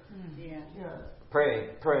 Bingo. Yeah. Yeah.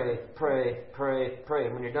 Pray, pray, pray, pray, pray.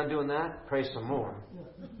 And when you're done doing that, pray some more.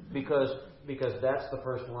 Yeah. Because that's the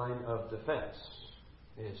first line of defense,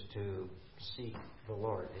 is to seek the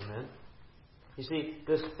Lord. Amen? You see,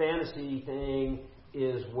 this fantasy thing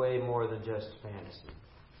is way more than just fantasy.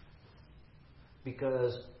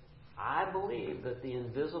 Because I believe that the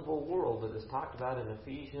invisible world that is talked about in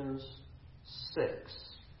Ephesians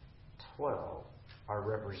 6:12 are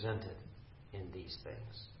represented in these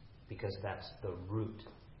things. Because that's the root.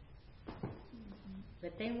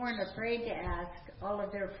 But they weren't afraid to ask. All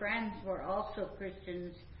of their friends were also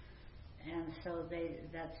Christians, and so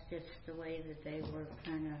that's just the way that they were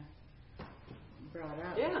kind of brought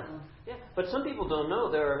up. Yeah, yeah. But some people don't know.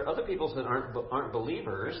 There are other people that aren't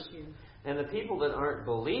believers, and the people that aren't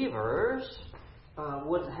believers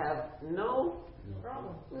would have no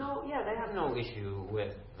problem. They have no issue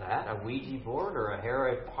with that. A Ouija board or a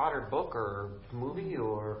Harry Potter book or movie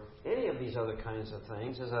or any of these other kinds of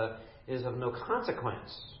things is of no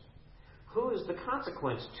consequence. Who is the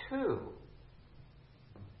consequence to?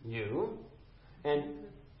 You. And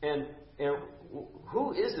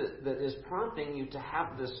who is it that is prompting you to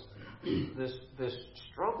have this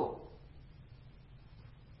struggle?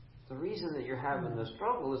 The reason that you're having the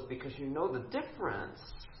struggle is because you know the difference.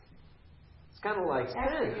 It's kind of like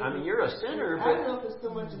sin. I mean, you're a sinner, I but don't know if it's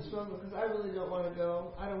so much a struggle because I really don't want to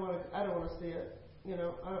go. I don't want to see it.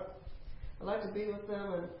 I like to be with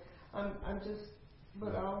them, and I'm just.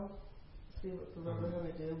 But I'll see what the Lord will have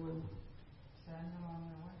me do when. Send them on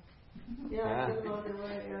their way. Yeah, send them on their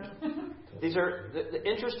way. Yeah. These are the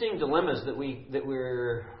interesting dilemmas that we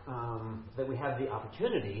have the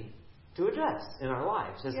opportunity to address in our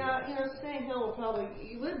lives, isn't it? Staying home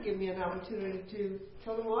would give me an opportunity to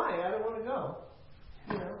tell them why I don't want to go.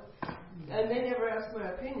 And they never asked my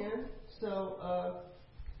opinion, so.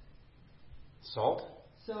 Salt.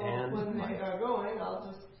 So when they are going, I'll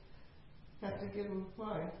just have to give them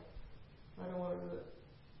why I don't want to do it.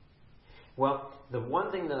 Well, the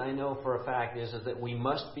one thing that I know for a fact is that we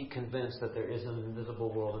must be convinced that there is an invisible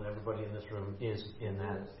world, and everybody in this room is in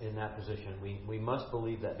that position. We must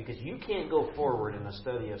believe that, because you can't go forward in a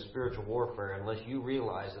study of spiritual warfare unless you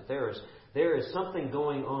realize that there is something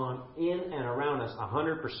going on in and around us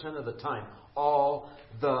 100% of the time, all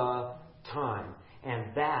the time,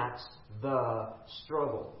 and that's the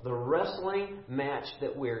struggle. The wrestling match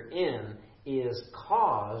that we're in is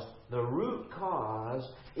caused, the root cause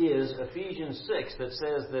is Ephesians 6 that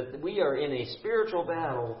says that we are in a spiritual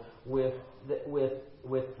battle with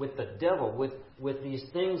the devil, with these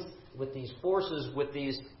things, with these forces, with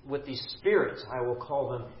these spirits, I will call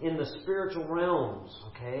them, in the spiritual realms,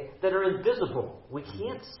 okay, that are invisible. We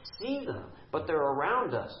can't see them, but they're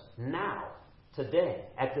around us now, today,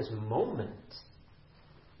 at this moment.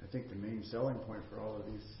 I think the main selling point for all of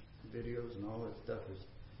these videos and all that stuff is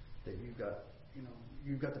that you've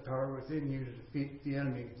got the power within you to defeat the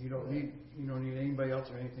enemy. You don't need anybody else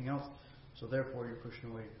or anything else. So therefore, you're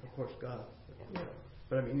pushing away, of course, God. Yeah.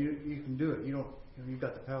 But I mean, you can do it. You've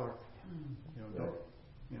got the power.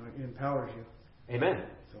 It empowers you. Amen.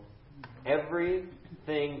 So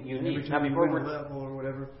everything you need. Every time you win a level or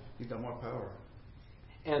whatever, you've got more power.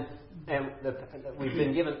 And we've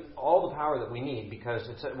been given all the power that we need, because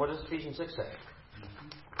what does Ephesians 6 say?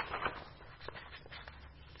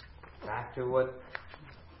 Back to what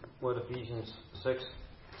Ephesians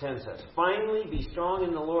 6:10 says. Finally, be strong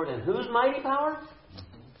in the Lord, and whose mighty power?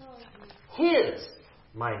 His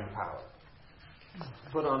mighty power.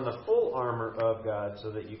 Put on the full armor of God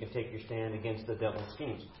so that you can take your stand against the devil's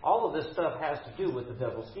schemes. All of this stuff has to do with the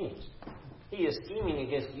devil's schemes. He is scheming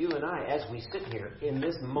against you and I as we sit here in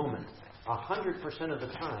this moment. 100% of the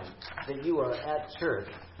time that you are at church,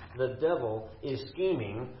 the devil is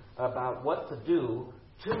scheming about what to do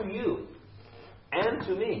to you and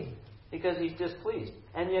to me, because he's displeased.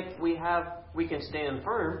 And yet we can stand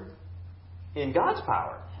firm in God's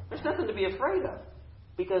power. There's nothing to be afraid of,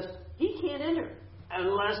 because he can't enter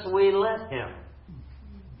unless we let him.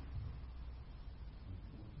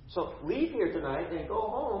 So leave here tonight and go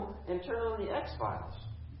home and turn on the X-Files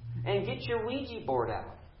and get your Ouija board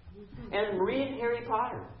out and read Harry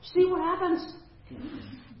Potter. See what happens.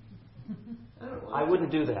 I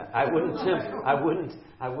wouldn't do that. I wouldn't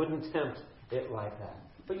tempt it like that.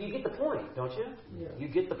 But you get the point, don't you? Yeah. You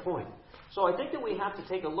get the point. So I think that we have to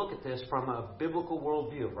take a look at this from a biblical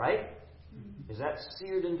worldview, right? Is that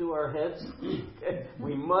seared into our heads? Okay.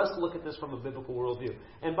 We must look at this from a biblical worldview.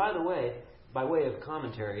 And by the way, by way of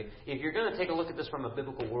commentary, if you're going to take a look at this from a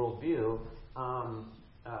biblical worldview,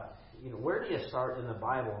 where do you start in the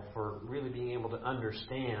Bible for really being able to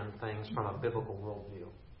understand things from a biblical worldview?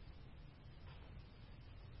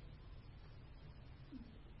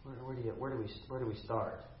 Where do we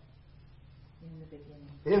start? In the beginning.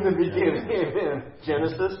 In the beginning.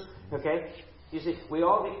 Genesis. Okay? You see, we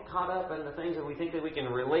all get caught up in the things that we think that we can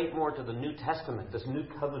relate more to the New Testament, this new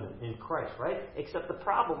covenant in Christ, right? Except the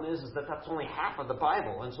problem is that that's only half of the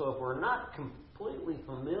Bible. And so if we're not completely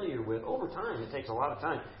familiar with, over time, it takes a lot of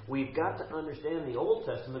time, we've got to understand the Old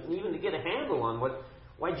Testament and even to get a handle on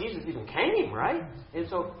why Jesus even came, right? And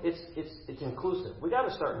so it's inclusive. We've got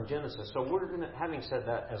to start in Genesis. So we're going to, having said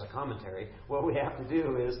that as a commentary, what we have to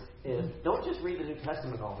do is don't just read the New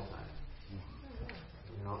Testament all the time.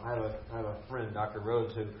 I have a friend, Dr.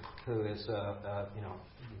 Rhodes, who is,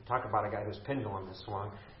 talk about a guy whose pendulum is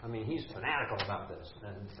swung. I mean, he's fanatical about this.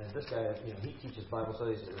 And this guy, he teaches Bible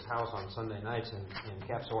studies at his house on Sunday nights in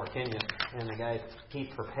Kapsawar, Kenya. And the guy, he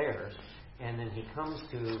prepares. And then he comes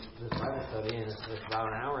to this Bible study, and it's about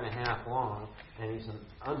an hour and a half long. And he's an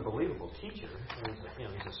unbelievable teacher. And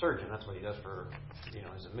he's a surgeon. That's what he does for,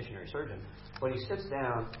 he's a missionary surgeon. But he sits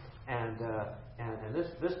down, and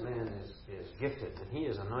this man is gifted, and he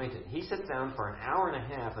is anointed. He sits down for an hour and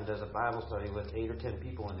a half and does a Bible study with 8 or 10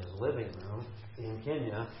 people in his living room in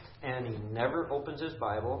Kenya, and he never opens his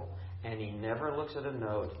Bible, and he never looks at a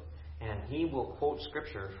note, and he will quote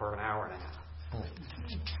Scripture for an hour and a half.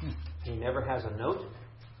 He never has a note.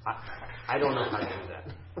 I don't know how to do that.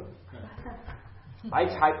 I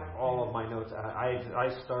type all of my notes. I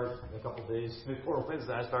start a couple days before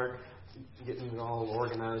Wednesday. I start getting it all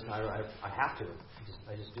organized. I have to.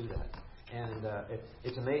 I just do that. And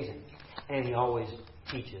it's amazing. And he always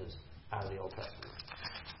teaches out of the Old Testament.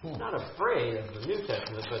 He's not afraid of the New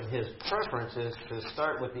Testament, but his preference is to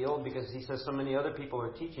start with the Old because he says so many other people are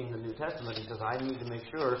teaching the New Testament. He says, I need to make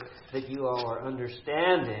sure that you all are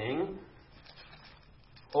understanding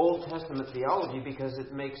Old Testament theology because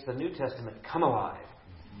it makes the New Testament come alive.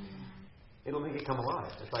 It'll make it come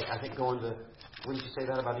alive. It's like, I think wouldn't you say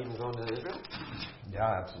that about even going to Israel?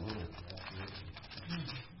 Yeah, absolutely.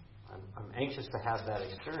 I'm anxious to have that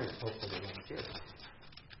experience hopefully next year.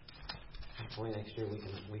 Hopefully next year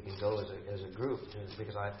we can go as a group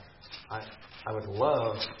because I would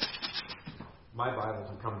love my Bible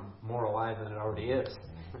to become more alive than it already is.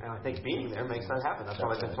 And I think being there makes that happen. That's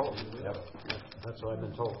what I've been told. Yep. That's what I've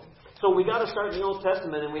been told. So we got to start in the Old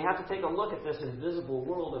Testament, and we have to take a look at this invisible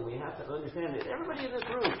world, and we have to understand that everybody in this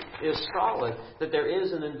room is solid that there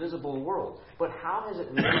is an invisible world. But how has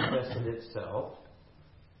it manifested itself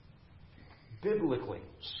biblically,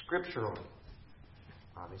 scripturally?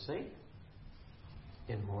 Obviously,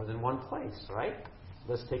 in more than one place, right?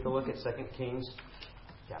 Let's take a look at 2 Kings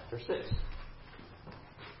chapter 6.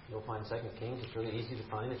 You'll find 2 Kings. It's really easy to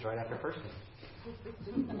find. It's right after 1 Kings.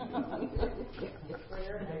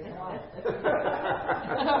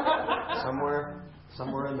 somewhere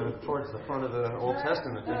towards the front of the Old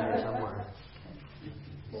Testament in here somewhere.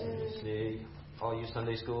 You see, all you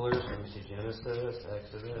Sunday schoolers, you see Genesis,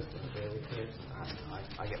 Exodus, Leviticus.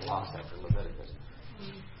 I get lost after Leviticus.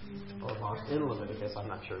 Or lost in Leviticus, I'm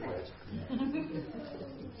not sure which.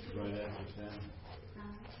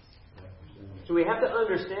 So we have to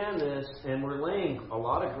understand this, and we're laying a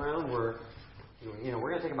lot of groundwork. We're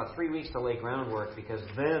going to take about 3 weeks to lay groundwork because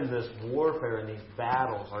then this warfare and these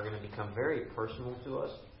battles are going to become very personal to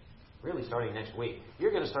us. Really starting next week. You're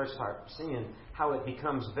going to start seeing how it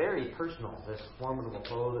becomes very personal, this formidable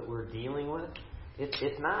foe that we're dealing with.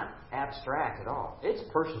 It's not abstract at all. It's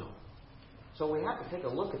personal. So we have to take a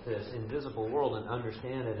look at this invisible world and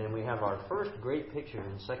understand it. And we have our first great picture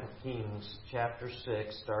in 2 Kings chapter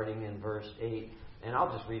 6, starting in verse 8. And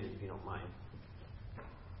I'll just read it if you don't mind.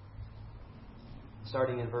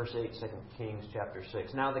 Starting in verse 8, 2 Kings chapter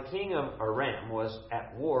 6. Now the king of Aram was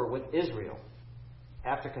at war with Israel.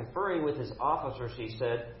 After conferring with his officers, he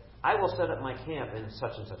said, I will set up my camp in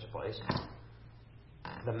such and such a place.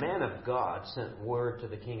 The man of God sent word to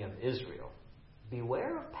the king of Israel,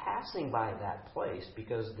 beware of passing by that place,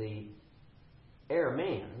 because the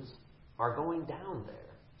Arameans are going down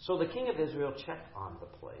there. So the king of Israel checked on the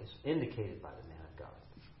place indicated by the man of God.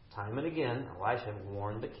 Time and again, Elisha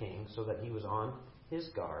warned the king so that he was on his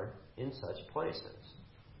guard in such places.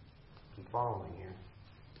 Keep following here.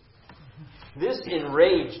 This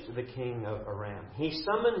enraged the king of Aram. He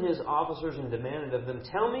summoned his officers and demanded of them,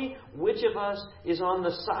 tell me which of us is on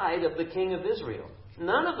the side of the king of Israel.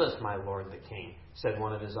 None of us, my lord the king, said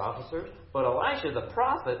one of his officers. But Elisha the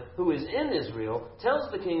prophet, who is in Israel,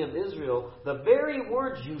 tells the king of Israel the very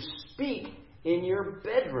words you speak in your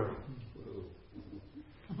bedroom.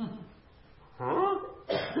 Huh?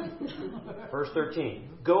 Verse 13.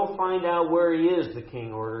 Go find out where he is, the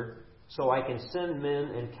king ordered, so I can send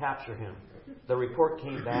men and capture him. The report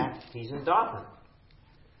came back, he's in Dothan.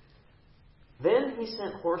 Then he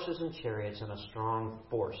sent horses and chariots and a strong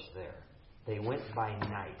force there. They went by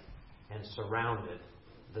night and surrounded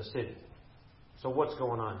the city. So what's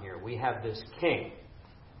going on here? We have this king.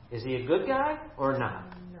 Is he a good guy or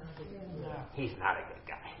not? No. He's not a good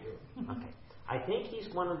guy. Okay. I think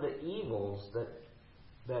he's one of the evils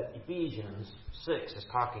that Ephesians 6 is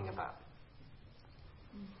talking about.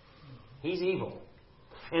 He's evil.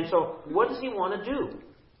 And so what does he want to do?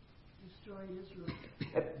 Destroy Israel.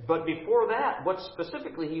 But before that, what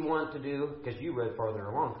specifically he wanted to do, because you read farther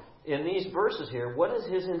along, in these verses here, what is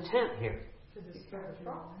his intent here? To destroy the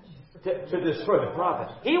prophet. To destroy the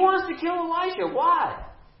prophet. He wants to kill Elisha. Why?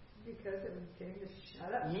 Because it was king to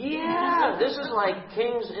shut up. Yeah, this is like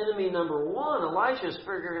king's enemy number one. Elisha's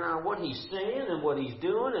figuring out what he's saying and what he's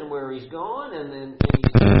doing and where he's going, and then he's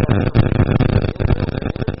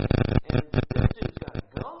and this dude's got to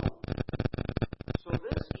go. So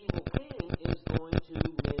this evil king is going to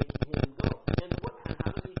make him go. And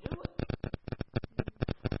how does he do it?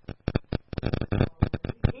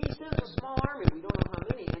 He sends a small army. We don't know how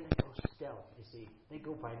many, and they go stealth. You see, they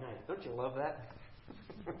go by night. Don't you love that?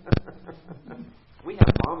 We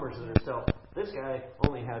have bombers that are stealth. This guy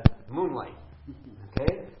only had moonlight.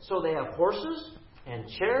 Okay? So they have horses and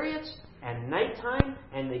chariots and nighttime,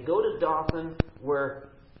 and they go to Dothan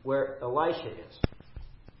where Elisha is.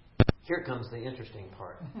 Here comes the interesting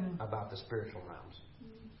part about the spiritual realms.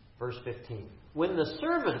 Verse 15. When the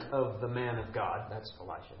servant of the man of God, that's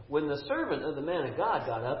Elisha, when the servant of the man of God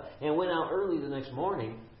got up and went out early the next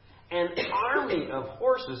morning, an army of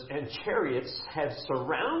horses and chariots had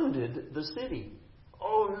surrounded the city.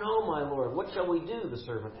 Oh no, my lord, what shall we do? The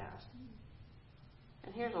servant asked.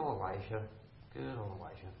 And here's old Elisha. Good old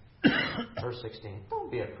Elisha. Verse 16. Don't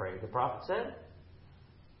be afraid, the prophet said.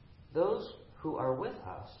 Those who are with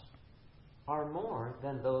us are more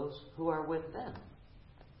than those who are with them.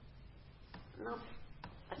 Now,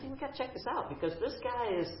 I think we've got to check this out, because this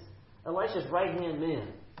guy is Elisha's right-hand man,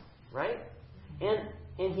 right?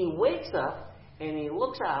 And he wakes up and he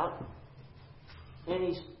looks out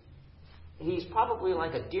and he's probably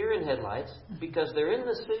like a deer in headlights, because they're in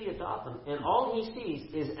the city of Dothan and all he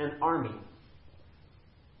sees is an army.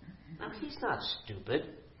 Now, he's not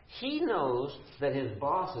stupid. He knows that his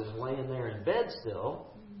boss is laying there in bed still,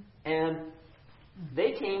 and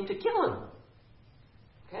they came to kill him.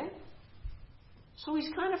 Okay? So he's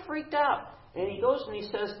kind of freaked out. And he goes and he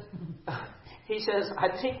says, I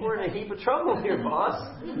think we're in a heap of trouble here, boss.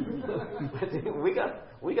 I think we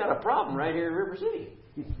got a problem right here in River City.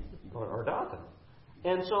 Or Dothan.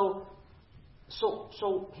 And so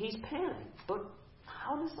he's panicked. But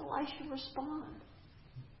how does Elisha respond?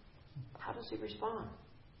 How does he respond?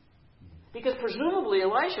 Because presumably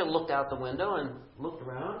Elisha looked out the window and looked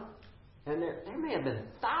around, and there may have been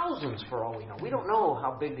thousands for all we know. We don't know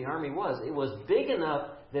how big the army was. It was big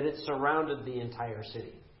enough that it surrounded the entire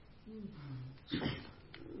city. So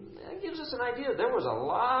that gives us an idea. There was a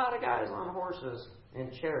lot of guys on horses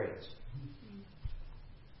and chariots.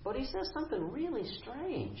 But he says something really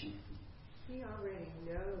strange. He already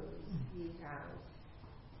knows he has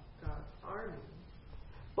God's army.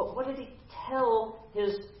 But what did he tell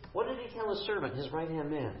his servant, his right-hand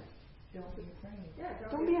man? Don't be afraid. Yeah,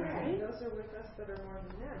 don't be afraid. Those are with us that are more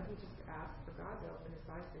than them. He just asked for God to open his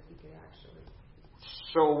eyes so he could actually.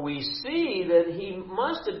 So we see that he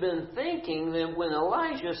must have been thinking that when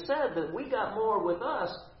Elijah said that we got more with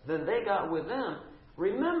us than they got with them,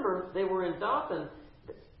 remember, they were in Dothan.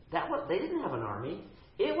 They didn't have an army.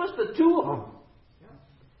 It was the two of them.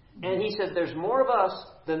 Yeah. And he said, there's more of us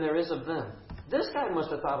than there is of them. This guy must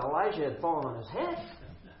have thought Elijah had fallen on his head.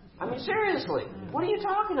 I mean, seriously, what are you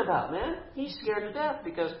talking about, man? He's scared to death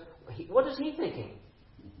because, what is he thinking?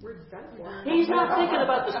 We're done for. He's not thinking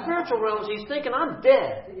about the spiritual realms. He's thinking, I'm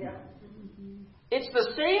dead. Yeah. It's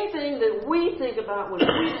the same thing that we think about when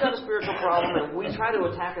we've got a spiritual problem and we try to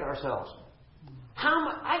attack it ourselves.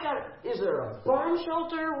 Is there a bomb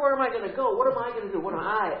shelter? Where am I going to go? What am I going to do? What am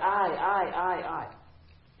I?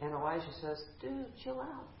 And Elijah says, dude, chill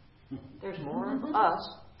out. There's more of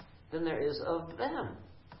us than there is of them.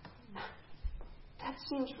 That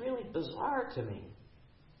seems really bizarre to me.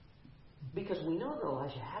 Because we know that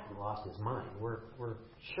Elijah hadn't lost his mind. We're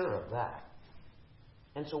sure of that.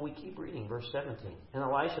 And so we keep reading verse 17. And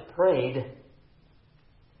Elisha prayed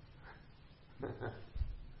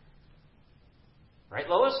Right,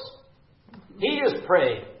 Lois? He just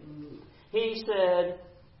prayed. He said,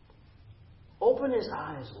 open his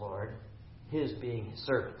eyes, Lord, his being his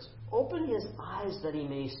servants. Open his eyes that he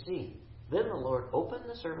may see. Then the Lord opened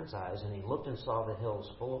the servant's eyes, and he looked and saw the hills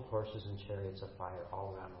full of horses and chariots of fire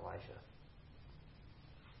all around Elisha.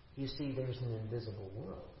 You see, there's an invisible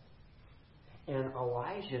world. And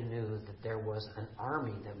Elijah knew that there was an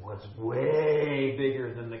army that was way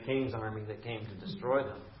bigger than the king's army that came to destroy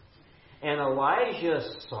them. And Elijah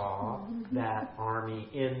saw that army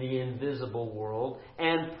in the invisible world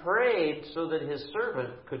and prayed so that his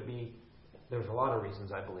servant could be... There's a lot of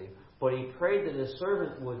reasons, I believe. But he prayed that his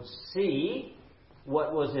servant would see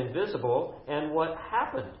what was invisible and what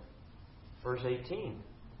happened. Verse 18.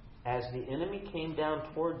 As the enemy came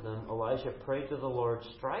down toward them, Elijah prayed to the Lord,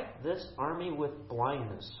 strike this army with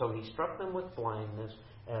blindness. So he struck them with blindness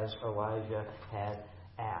as Elijah had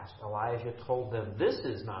asked. Elijah told them, this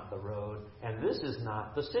is not the road and this is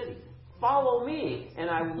not the city. Follow me and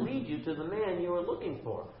I will lead you to the man you are looking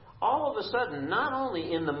for. All of a sudden, not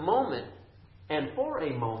only in the moment and for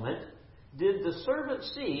a moment, did the servant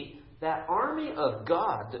see that army of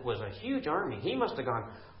God that was a huge army. He must have gone,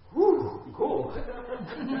 whew, cool.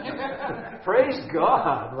 Praise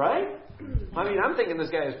God, right? I mean, I'm thinking this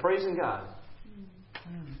guy is praising God.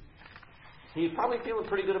 He's probably feeling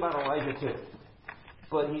pretty good about Elijah too.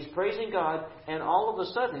 But he's praising God, and all of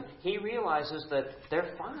a sudden, he realizes that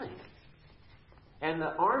they're fine. And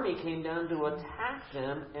the army came down to attack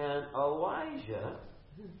them, and Elijah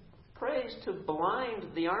prays to blind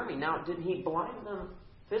the army. Now, did he blind them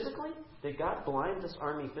physically? Did God blind this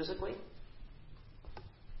army physically?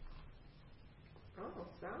 Oh,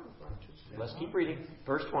 sounds like it. Let's keep reading.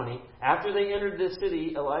 Verse 20. After they entered the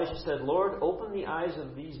city, Elijah said, Lord, open the eyes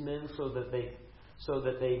of these men so that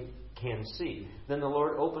they can see. Then the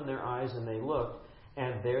Lord opened their eyes and they looked,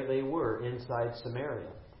 and there they were inside Samaria.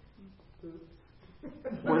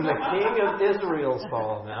 When the king of Israel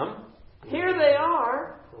saw them, here they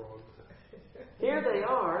are. Here they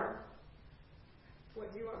are.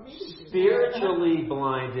 What do you want me to do? Spiritually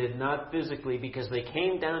blinded, not physically, because they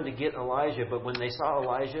came down to get Elijah, but when they saw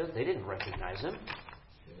Elijah, they didn't recognize him.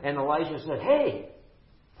 And Elijah said, hey,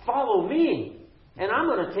 follow me, and I'm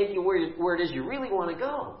going to take you where it is you really want to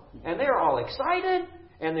go. And they're all excited,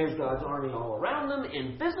 and there's God's army all around them,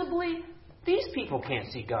 invisibly. These people can't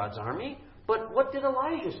see God's army, but what did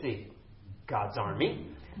Elijah see? God's army.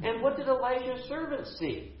 And what did Elijah's servants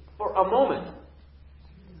see? For a moment,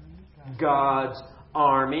 God's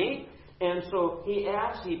army. And so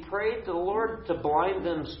he prayed to the Lord to blind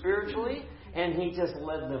them spiritually, and he just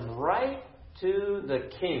led them right to the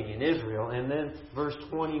king in Israel. And then verse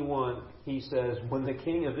 21, he says, when the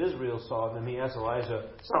king of Israel saw them, he asked Elijah,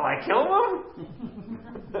 shall I kill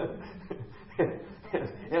them?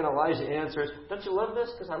 And Elijah answers, don't you love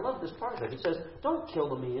this? Because I love this part of it. He says, don't kill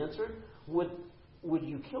them, he answered. Would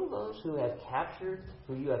you kill those who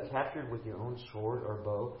you have captured with your own sword or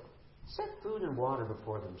bow? Set food and water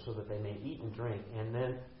before them so that they may eat and drink and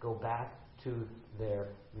then go back to their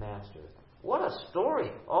master. What a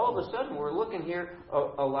story. All of a sudden we're looking here.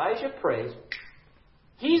 Elijah prays.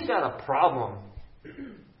 He's got a problem.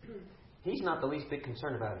 He's not the least bit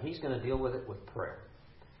concerned about it. He's going to deal with it with prayer.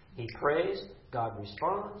 He prays. God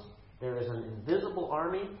responds. There is an invisible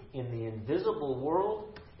army in the invisible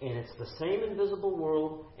world. And it's the same invisible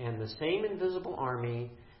world and the same invisible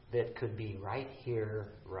army that could be right here,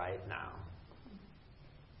 right now.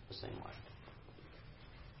 The same way.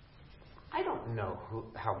 I don't know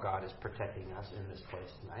how God is protecting us in this place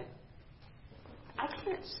tonight. I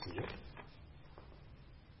can't see it.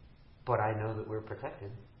 But I know that we're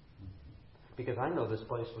protected. Because I know this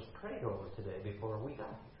place was prayed over today before we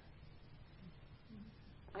got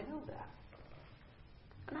here. I know that.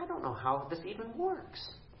 And I don't know how this even works.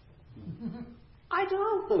 I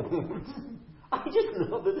don't. I just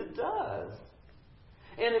know that it does.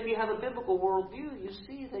 And if you have a biblical worldview, you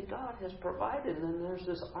see that God has provided, and there's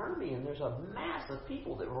this army, and there's a mass of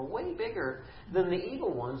people that were way bigger than the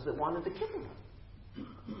evil ones that wanted to kill them.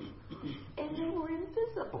 And they were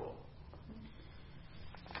invisible.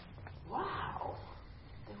 Wow.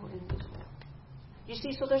 They were invisible. You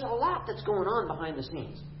see, so there's a lot that's going on behind the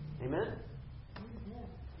scenes. Amen?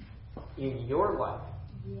 In your life.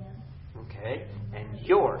 Yeah. Okay? And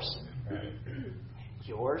yours.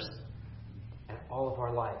 Yours and all of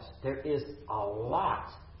our lives. There is a lot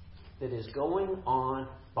that is going on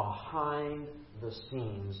behind the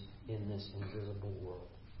scenes in this invisible world.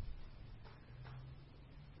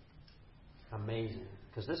 Amazing.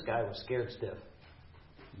 Because this guy was scared stiff.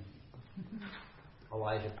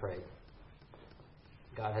 Elijah prayed.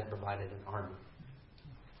 God had provided an army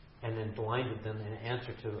and then blinded them in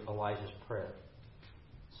answer to Elijah's prayer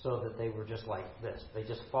so that they were just like this. They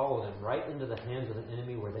just followed him right into the hands of the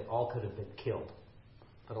enemy where they all could have been killed.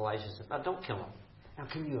 But Elijah said, "No, don't kill them." Now,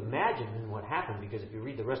 can you imagine then what happened? Because if you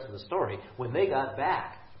read the rest of the story, when they got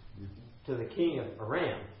back to the king of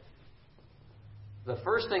Aram, the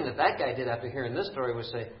first thing that guy did after hearing this story was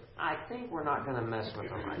say, "I think we're not going to mess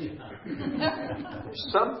with Elijah.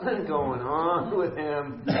 There's something going on with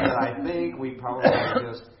him that I think we probably ought to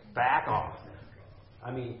just back off."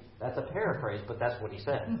 I mean, that's a paraphrase, but that's what he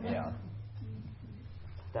said. Yeah.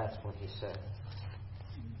 That's what he said.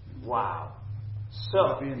 Wow.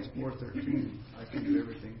 So, Philippians 4:13, I can do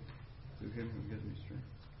everything through him who gives me strength.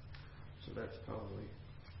 So that's probably.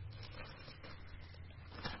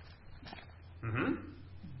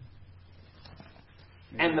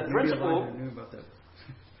 And the principle. Elijah knew about that.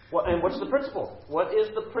 And what's the principle? What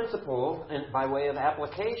is the principle, and by way of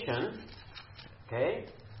application? Okay.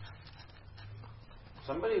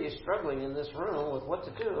 Somebody is struggling in this room with what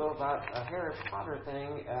to do about a Harry Potter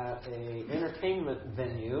thing at a entertainment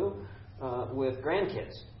venue with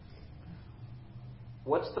grandkids.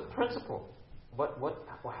 What's the principle?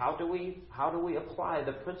 How do we apply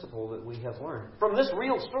the principle that we have learned from this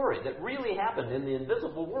real story that really happened in the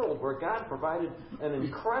invisible world, where God provided an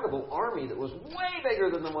incredible army that was way bigger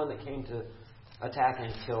than the one that came to attack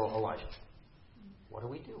and kill Elijah? What do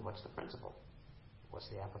we do? What's the principle? What's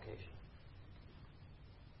the application?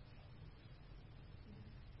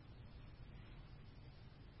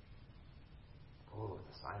 Oh,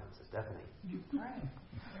 the silence is deafening. You pray.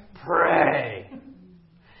 Pray.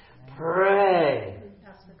 Pray.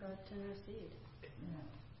 Ask the God to intercede.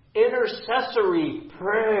 Intercessory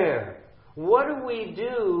prayer. What do we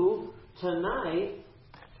do tonight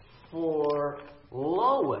for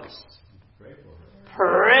Lois? Pray for her.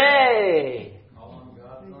 Pray. Call on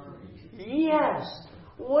God's army. Yes.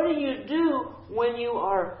 What do you do when you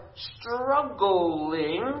are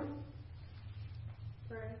struggling?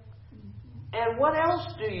 Pray. And what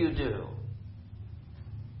else do you do?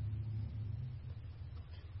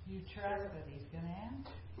 You trust that He's going to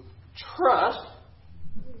answer. Trust.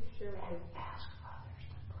 Share with And ask others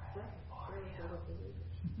to pray for you. other believers.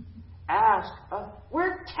 Ask.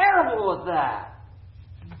 We're terrible at that.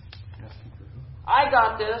 Asking for help. I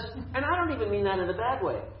got this, and I don't even mean that in a bad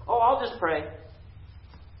way. Oh, I'll just pray.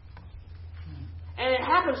 And it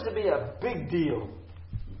happens to be a big deal.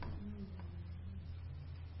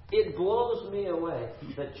 It blows me away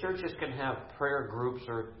that churches can have prayer groups,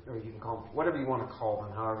 or you can call them, whatever you want to call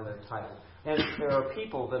them, however they're titled. And there are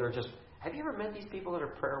people that are just, have you ever met these people that are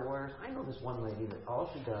prayer warriors? I know this one lady that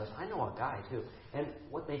all she does, I know a guy too, and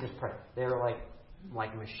what they just pray. They're like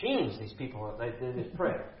machines, these people. They just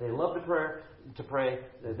pray. They love to pray.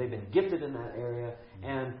 They've been gifted in that area,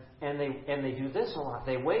 and they do this a lot.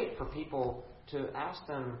 They wait for people to ask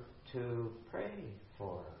them to pray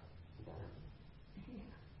for them.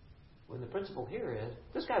 When the principle here is,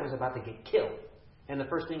 this guy was about to get killed, and the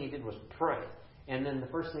first thing he did was pray. And then the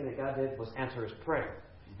first thing that God did was answer his prayer.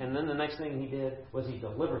 And then the next thing he did was he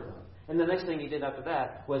delivered them. And the next thing he did after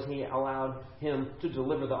that was he allowed him to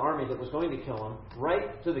deliver the army that was going to kill him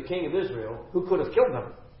right to the king of Israel, who could have killed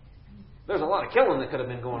them. There's a lot of killing that could have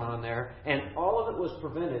been going on there, and all of it was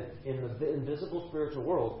prevented in the invisible spiritual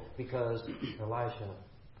world because Elisha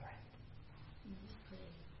prayed.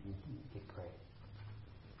 He prayed.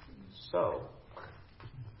 So,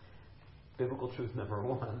 biblical truth number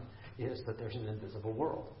one is that there's an invisible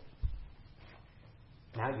world.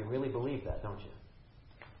 Now you really believe that, don't you?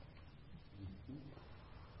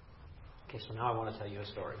 Okay, so now I want to tell you a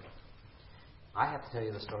story. I have to tell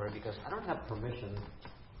you the story because I don't have permission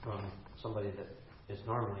from somebody that is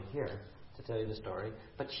normally here to tell you the story,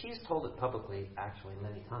 but she's told it publicly actually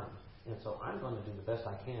many times. And so I'm going to do the best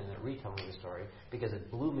I can at retelling the story because it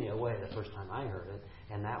blew me away the first time I heard it,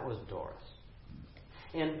 and that was Doris.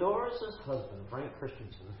 And Doris's husband, Frank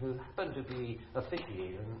Christensen, who happened to be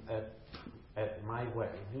officiating at my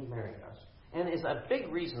wedding, he married us, and is a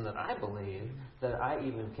big reason that I believe that I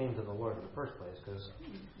even came to the Lord in the first place, because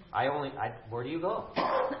where do you go?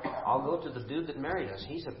 I'll go to the dude that married us.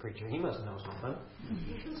 He's a preacher. He must know something.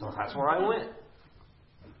 So that's where I went.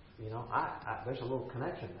 You know, there's a little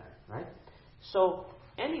connection there, right? So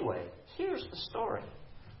anyway, here's the story.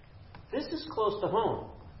 This is close to home.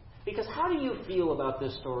 Because how do you feel about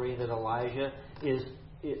this story that Elijah is...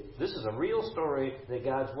 this is a real story that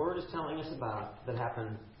God's Word is telling us about that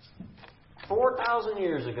happened 4,000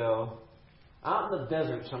 years ago out in the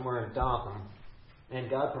desert somewhere in Dothan. And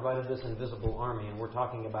God provided this invisible army, and we're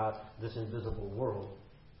talking about this invisible world.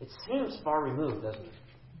 It seems far removed, doesn't it?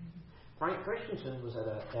 Frank Christensen was at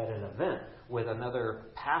an event with another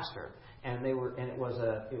pastor, and it was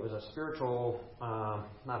a spiritual,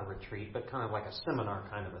 not a retreat, but kind of like a seminar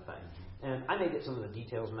kind of a thing. And I may get some of the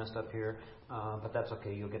details messed up here, but that's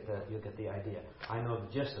okay. You'll get the idea. I know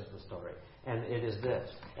the gist of the story, and it is this.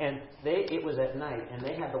 And it was at night, and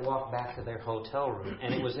they had to walk back to their hotel room,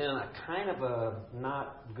 and it was in a kind of a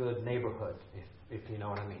not good neighborhood, if you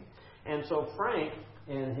know what I mean. And so Frank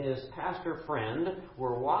and his pastor friend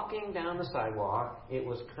were walking down the sidewalk. It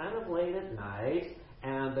was kind of late at night,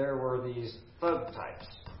 and there were these thug types.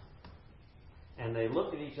 And they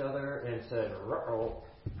looked at each other and said, "Ruh-oh,"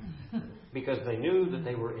 because they knew that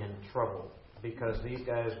they were in trouble, because these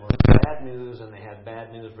guys were bad news, and they had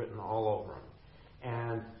bad news written all over them.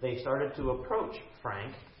 And they started to approach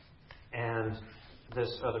Frank and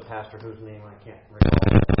this other pastor whose name I can't recall.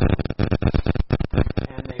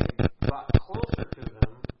 And they got closer to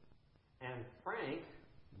them, and Frank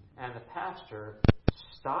and the pastor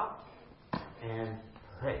stopped and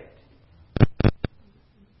prayed.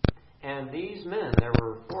 And these men, there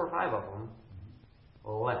were 4 or 5 of them,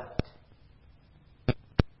 left.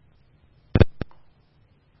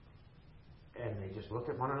 And they just looked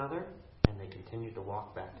at one another, and they continued to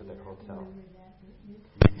walk back to their hotel.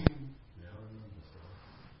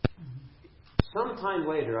 Sometime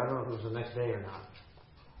later, I don't know if it was the next day or not,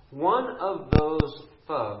 one of those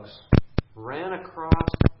thugs ran across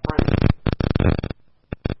Frank,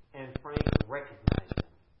 and Frank recognized him.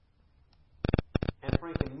 And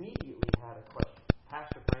Frank immediately had a question.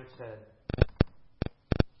 Pastor Frank said,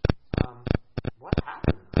 "What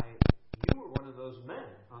happened? You were one of those men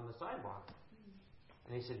on the sidewalk."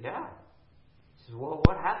 And he said, "Yeah." He said, "Well,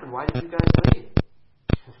 what happened? Why did you guys leave?"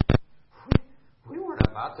 We weren't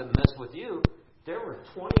about to mess with you. There were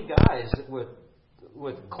 20 guys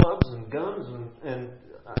with clubs and guns, and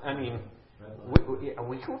I mean,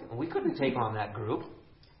 we couldn't take on that group.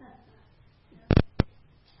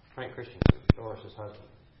 Frank Christensen, Doris' husband,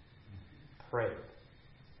 prayed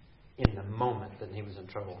in the moment that he was in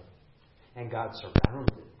trouble, and God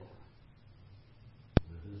surrounded them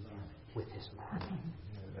with His army.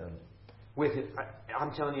 With His,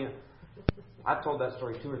 I'm telling you, I've told that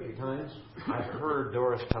story 2 or 3 times. I've heard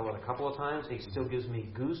Doris tell it a couple of times. It still gives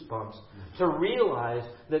me goosebumps to realize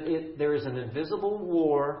that there is an invisible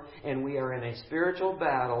war, and we are in a spiritual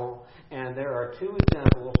battle, and there are 2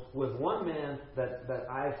 examples with one man that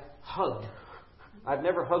I've hugged. I've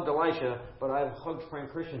never hugged Elisha, but I've hugged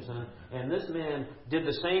Frank Christensen, and this man did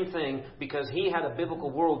the same thing because he had a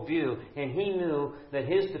biblical worldview, and he knew that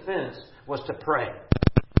his defense was to pray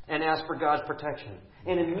and ask for God's protection.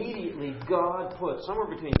 And immediately God put somewhere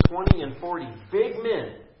between 20 and 40 big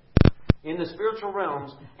men in the spiritual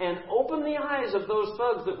realms and opened the eyes of those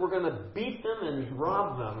thugs that were going to beat them and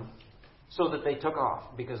rob them, so that they took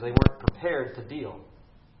off because they weren't prepared to deal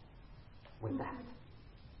with that.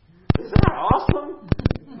 Isn't that awesome?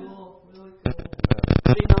 Cool. Really cool.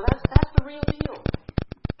 See, now that's the real deal.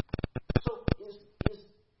 So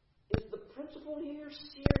is the principle here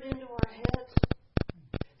seared into our heads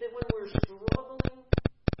that when we're struggling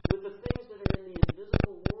with the things that are in the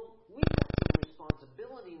invisible world, we've got some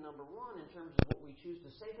responsibility, number one, in terms of what we choose to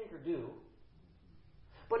say, think, or do.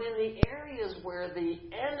 But in the areas where the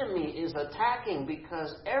enemy is attacking,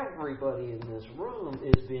 because everybody in this room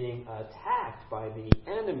is being attacked by the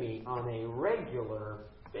enemy on a regular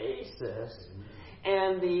basis,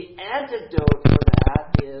 and the antidote for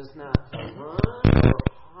that is not to run or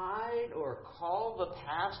hide or call the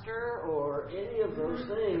pastor or any of those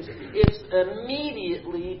things. It's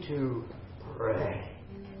immediately to pray.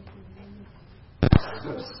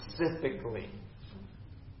 Specifically.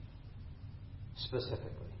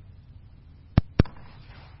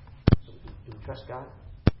 So do we trust God?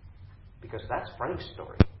 Because that's Frank's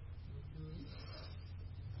story.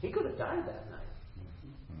 He could have died that night.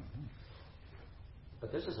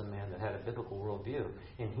 But this is a man that had a biblical worldview,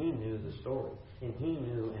 and he knew the story, and he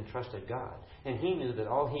knew and trusted God, and he knew that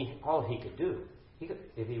all he could do, he's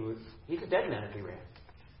a dead man if he ran.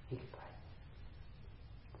 He could pray.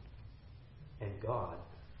 And God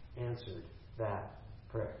answered that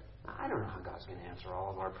prayer. Now, I don't know how God's going to answer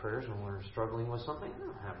all of our prayers when we're struggling with something.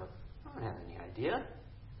 I don't have any idea.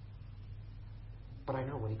 But I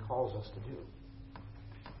know what He calls us to do.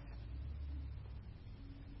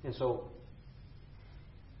 And so,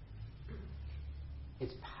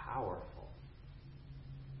 it's powerful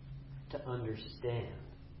to understand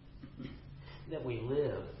that we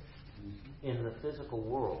live in the physical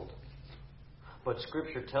world, but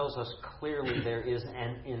Scripture tells us clearly there is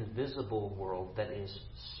an invisible world that is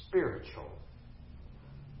spiritual.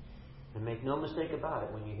 And make no mistake about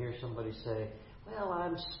it when you hear somebody say, well,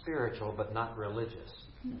 I'm spiritual but not religious.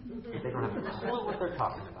 They don't have a clue what they're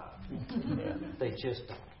talking about. They just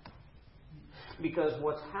don't. Because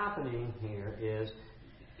what's happening here is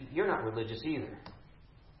you're not religious either.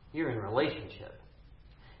 You're in relationship.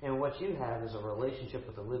 And what you have is a relationship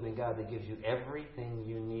with the living God that gives you everything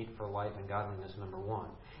you need for life and godliness, number one.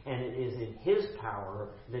 And it is in His power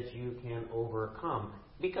that you can overcome.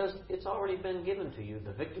 Because it's already been given to you,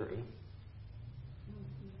 the victory.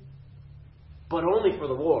 But only for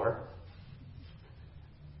the war.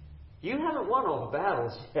 You haven't won all the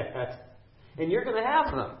battles yet. And you're going to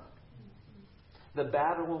have them. The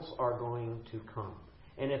battles are going to come.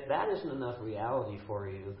 And if that isn't enough reality for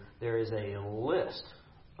you, there is a list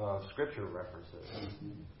of Scripture references.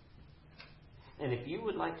 And if you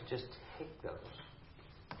would like to just take those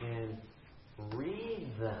and read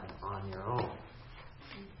them on your own,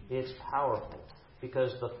 it's powerful.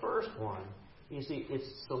 Because the first one, you see,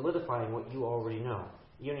 it's solidifying what you already know.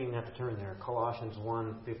 You don't even have to turn there. Colossians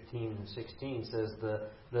 1:15 and 16 says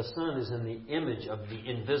the Son is in the image of the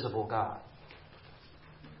invisible God.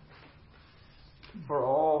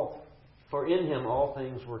 For in Him all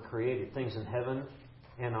things were created, things in heaven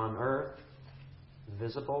and on earth,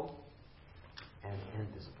 visible and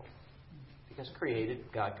invisible. Because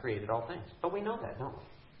God created all things. But we know that, don't we?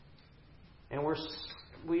 And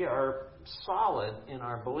we are solid in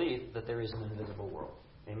our belief that there is an invisible world.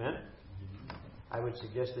 Amen? I would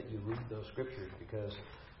suggest that you read those scriptures because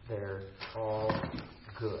they're all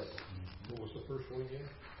good. What was the first one again?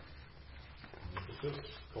 It says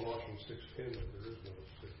Colossians 6:10 that there is no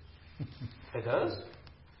 6. It does?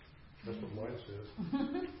 That's what mine says.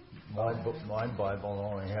 My Bible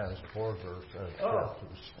only has 4 verses.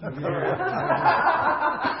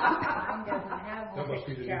 Mine doesn't have That must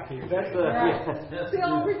be the New King That's James. the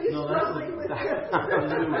Bill, were you struggling with this? That's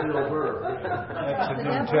the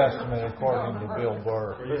New Testament according to Bill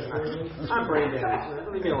Burr. I'm brain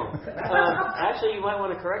damaged. Leave me alone. Actually, you might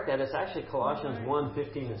want to correct that. It's actually Colossians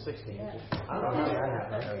 1:15 and 16. I don't know how I have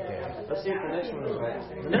that. Okay. Let's see if the next one is right.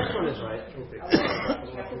 The next one is right.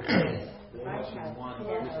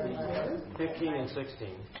 15 and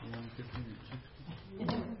 16.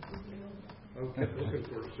 I'm looking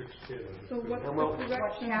for 6:10. So what's And we'll- the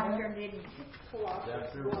correction? chapter did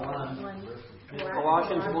Chapter 1.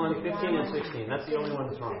 Colossians 1:15 and 16. That's the only one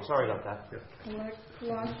that's wrong. Sorry about that.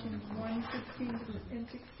 Colossians 1:15 and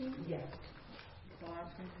 16? Yes.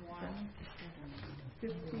 Colossians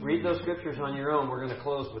 1:15. Read those scriptures on your own. We're going to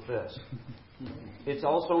close with this. It's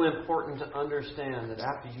also important to understand that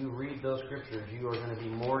after you read those scriptures, you are going to be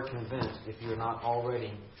more convinced, if you're not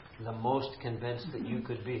already the most convinced that you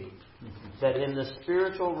could be, that in the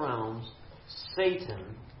spiritual realms,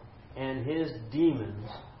 Satan and his demons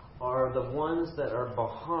are the ones that are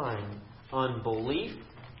behind unbelief,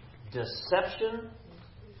 deception,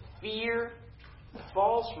 fear,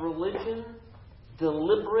 false religion,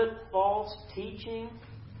 deliberate false teaching,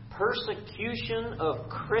 persecution of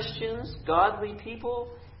Christians, godly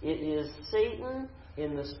people. It is Satan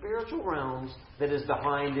in the spiritual realms that is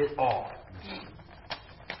behind it all.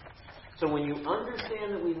 So when you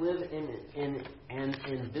understand that we live in an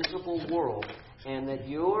invisible world, and that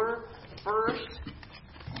your first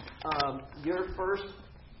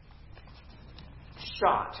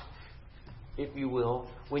shot, if you will,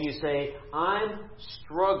 when you say, I'm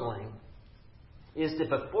struggling, is that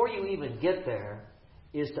before you even get there,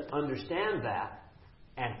 is to understand that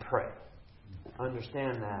and pray.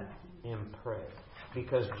 Understand that and pray.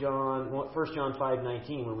 Because 1 John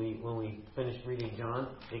 5:19, when we finish reading John,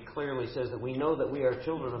 it clearly says that we know that we are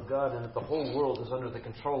children of God and that the whole world is under the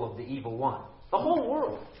control of the evil one. The whole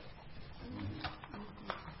world.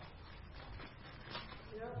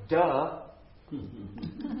 Duh.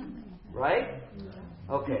 Right?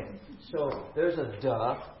 Okay. So there's a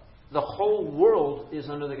duh. The whole world is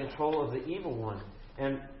under the control of the evil one.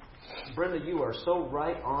 And Brenda, you are so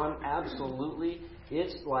right on. Absolutely.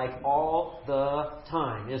 It's like all the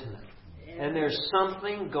time, isn't it? Yeah. And there's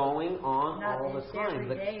something going on not all the time.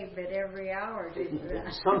 Every day, but every hour.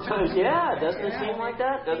 Sometimes, yeah. Doesn't it seem like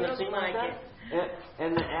that? Doesn't it Feels seem like that?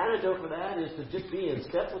 And the antidote for that is to just be in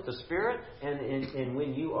step with the Spirit. And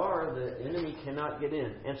when you are, the enemy cannot get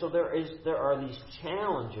in. And so there are these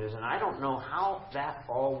challenges, and I don't know how that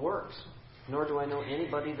all works. Nor do I know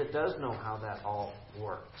anybody that does know how that all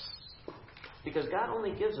works. Because God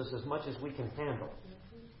only gives us as much as we can handle.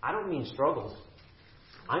 I don't mean struggles.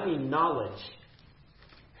 I mean knowledge.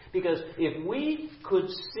 Because if we could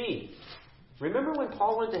see... Remember when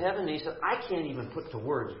Paul went to heaven and he said, I can't even put to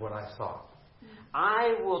words what I saw.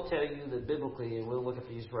 I will tell you that biblically, and we'll look at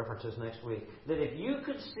these references next week, that if you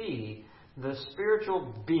could see the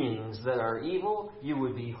spiritual beings that are evil, you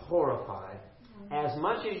would be horrified. As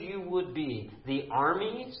much as you would be the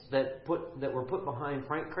armies that were put behind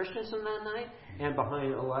Frank Christensen that night and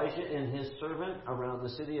behind Elijah and his servant around the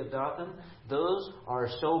city of Dothan, those are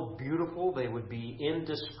so beautiful they would be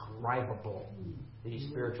indescribable, these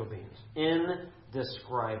spiritual beings.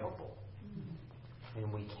 Indescribable.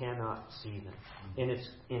 And we cannot see them. And it's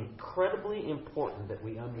incredibly important that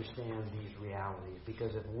we understand these realities,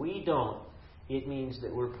 because if we don't, it means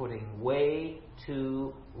that we're putting way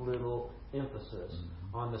too little emphasis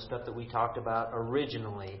on the stuff that we talked about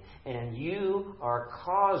originally, and you are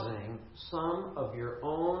causing some of your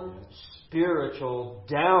own spiritual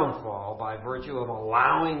downfall by virtue of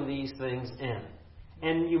allowing these things in.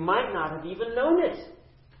 And you might not have even known it.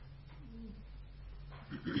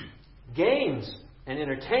 Games and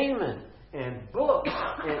entertainment and books,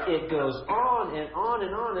 and it goes on and on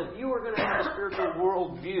and on. If you are going to have a spiritual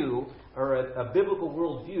worldview, or a biblical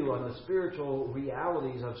worldview on the spiritual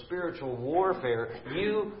realities of spiritual warfare,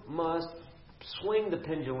 you must swing the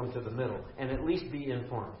pendulum to the middle and at least be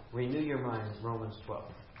informed. Renew your mind, Romans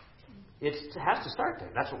 12. It has to start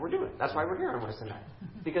there. That's what we're doing. That's why we're here on Wednesday night.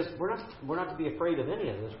 Because we're not to be afraid of any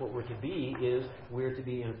of this. What we're to be is we're to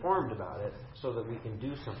be informed about it so that we can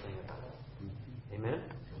do something about it. Amen?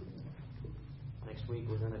 Next week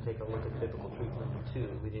we're going to take a look at biblical truth number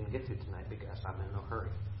 2. We didn't get to tonight because I'm in no hurry.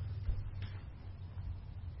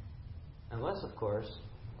 Unless, of course,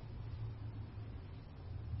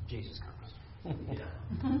 Jesus comes.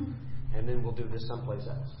 And then we'll do this someplace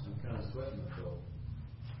else. I'm kind of sweating the though.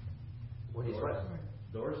 What are you sweating?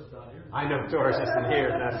 Doris is not here. I know Doris isn't here.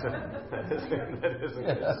 That isn't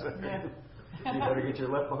good. You better get your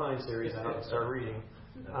Left Behind series out and start reading.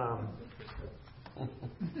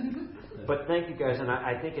 But thank you guys, and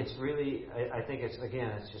I think it's really, I think it's,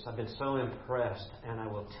 again, it's just, I've been so impressed, and I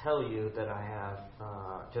will tell you that I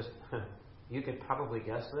have just, you could probably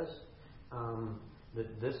guess this,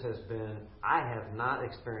 that this has been, I have not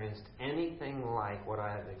experienced anything like what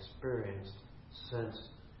I have experienced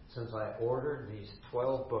since I ordered these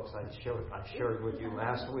 12 books I shared with you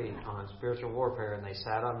last week on spiritual warfare, and they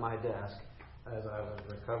sat on my desk as I was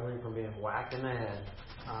recovering from being whacked in the head.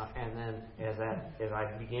 And then as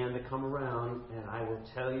I began to come around, and I will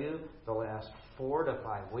tell you, the last 4 to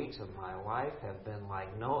 5 weeks of my life have been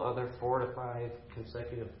like no other 4 to 5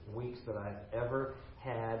 consecutive weeks that I've ever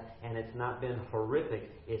had, and it's not been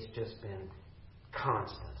horrific, it's just been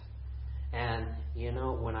constant. And, you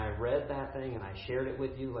know, when I read that thing, and I shared it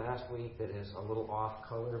with you last week, that is a little off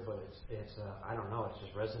color, but it's I don't know, it's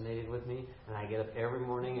just resonated with me, and I get up every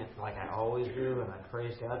morning, and like I always do, and I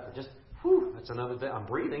praise God for just, that's another day. I'm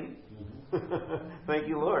breathing. Thank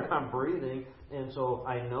you, Lord. I'm breathing. And so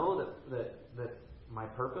I know that my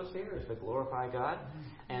purpose here is to glorify God.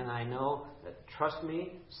 And I know that, trust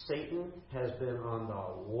me, Satan has been on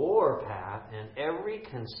the war path in every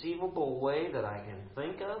conceivable way that I can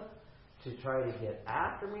think of to try to get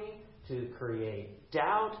after me, to create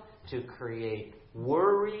doubt, to create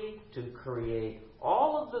worry, to create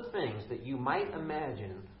all of the things that you might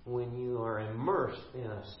imagine when you are immersed in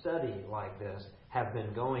a study like this have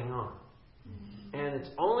been going on. And it's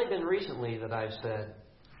only been recently that I've said,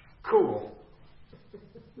 cool.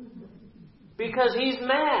 Because he's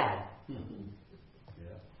mad.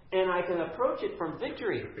 And I can approach it from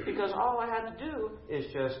victory, because all I have to do is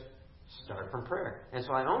just start from prayer. And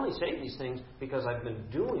so I only say these things because I've been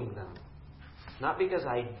doing them. Not because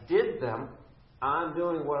I did them. I'm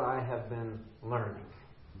doing what I have been learning.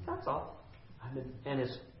 That's all. And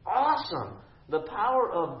it's awesome. The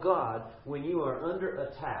power of God when you are under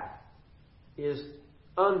attack is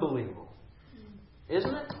unbelievable.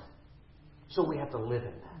 Isn't it? So we have to live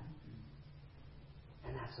in that.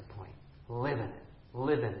 And that's the point. Live in it.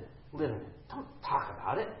 Live in it. Live in it. Don't talk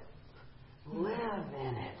about it. Live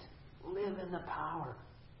in it. Live in the power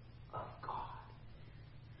of God.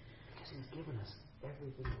 Because He's given us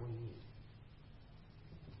everything we need.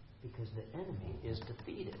 Because the enemy is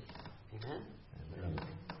defeated. Amen? Amen.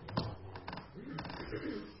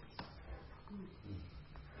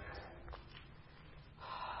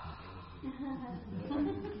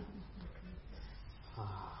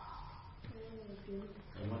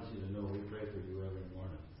 I want you to know we pray for you every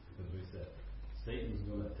morning, because we said Satan's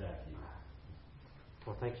going to attack you.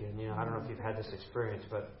 Well, thank you. And I don't know if you've had this experience,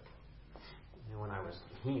 but when I was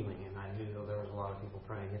healing, and I knew there was a lot of people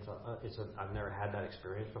praying, I've never had that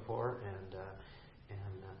experience before, and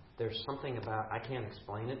there's something about, I can't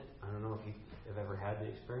explain it. I don't know if you have ever had the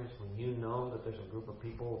experience when you know that there's a group of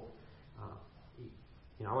people.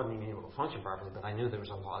 I wasn't even able to function properly, but I knew there was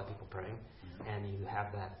a lot of people praying, and you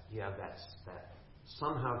have that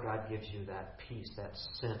somehow God gives you that peace, that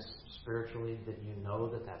sense spiritually that you know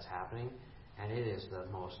that that's happening, and it is the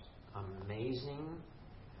most amazing,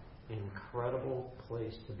 incredible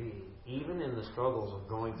place to be, even in the struggles of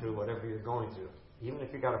going through whatever you're going through. Even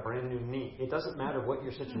if you've got a brand new knee, it doesn't matter what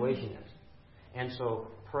your situation is. And so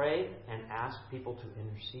pray and ask people to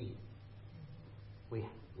intercede.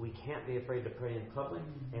 We can't be afraid to pray in public,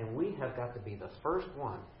 and we have got to be the first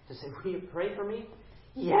one to say, will you pray for me?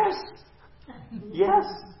 Yes! Yes!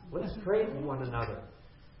 Let's pray for one another.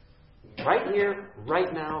 Right here,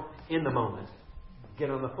 right now, in the moment. Get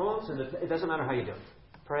on the phones, and it doesn't matter how you do it.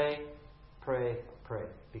 Pray, pray, pray.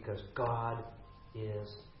 Because God is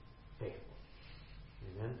faithful.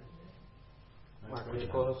 Amen? Mark, would you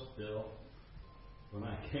close? Bill, when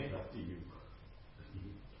I came up to you,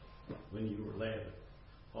 when you were laying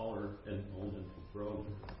holler and moaning and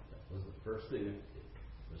groaning, that was the first thing I did,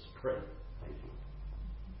 was pray. Thank you.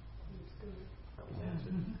 That was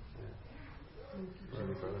answered. Yeah.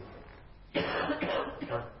 Ready, brother?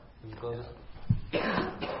 Mark, would you close it?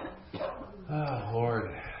 Lord,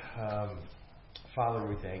 Father,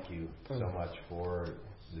 we thank you so much for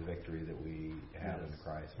the victory that we have in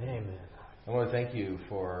Christ. Amen. I want to thank you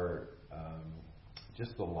for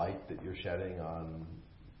just the light that you're shedding on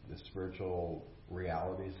the spiritual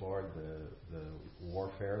realities, Lord, the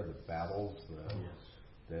warfare, the battles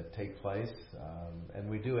that take place. And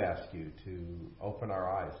we do ask you to open our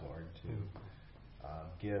eyes, Lord, to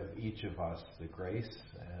give each of us the grace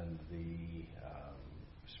and the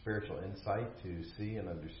spiritual insight to see and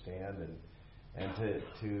understand and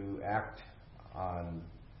to act on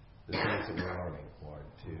the things that we're learning, Lord,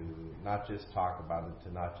 to not just talk about it,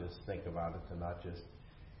 to not just think about it, to not just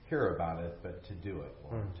hear about it, but to do it,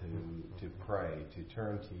 Lord, to pray, to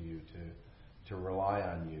turn to you, to rely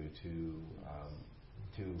on you,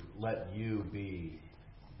 to let you be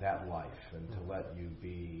that life, and to let you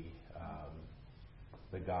be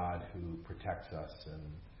the God who protects us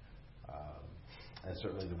and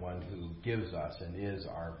certainly the one who gives us and is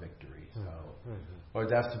our victory. So, Lord,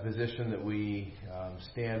 that's the position that we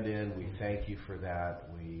stand in. We thank you for that.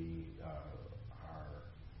 We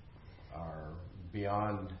are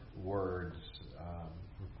beyond words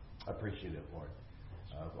appreciative, Lord,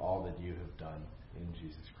 of all that you have done in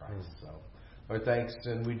Jesus Christ. So, Lord, thanks.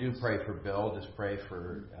 And we do pray for Bill. Just pray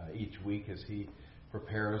for each week as he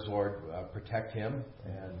prepares, Lord. Protect him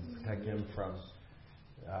and protect him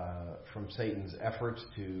from Satan's efforts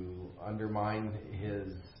to undermine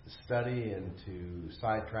his study and to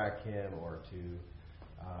sidetrack him or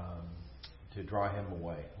to draw him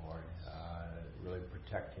away, Lord. Really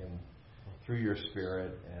protect him through your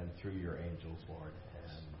Spirit and through your angels, Lord.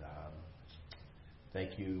 And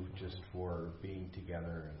thank you just for being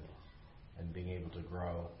together and being able to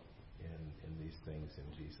grow in these things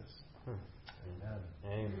in Jesus. Amen.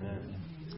 Amen.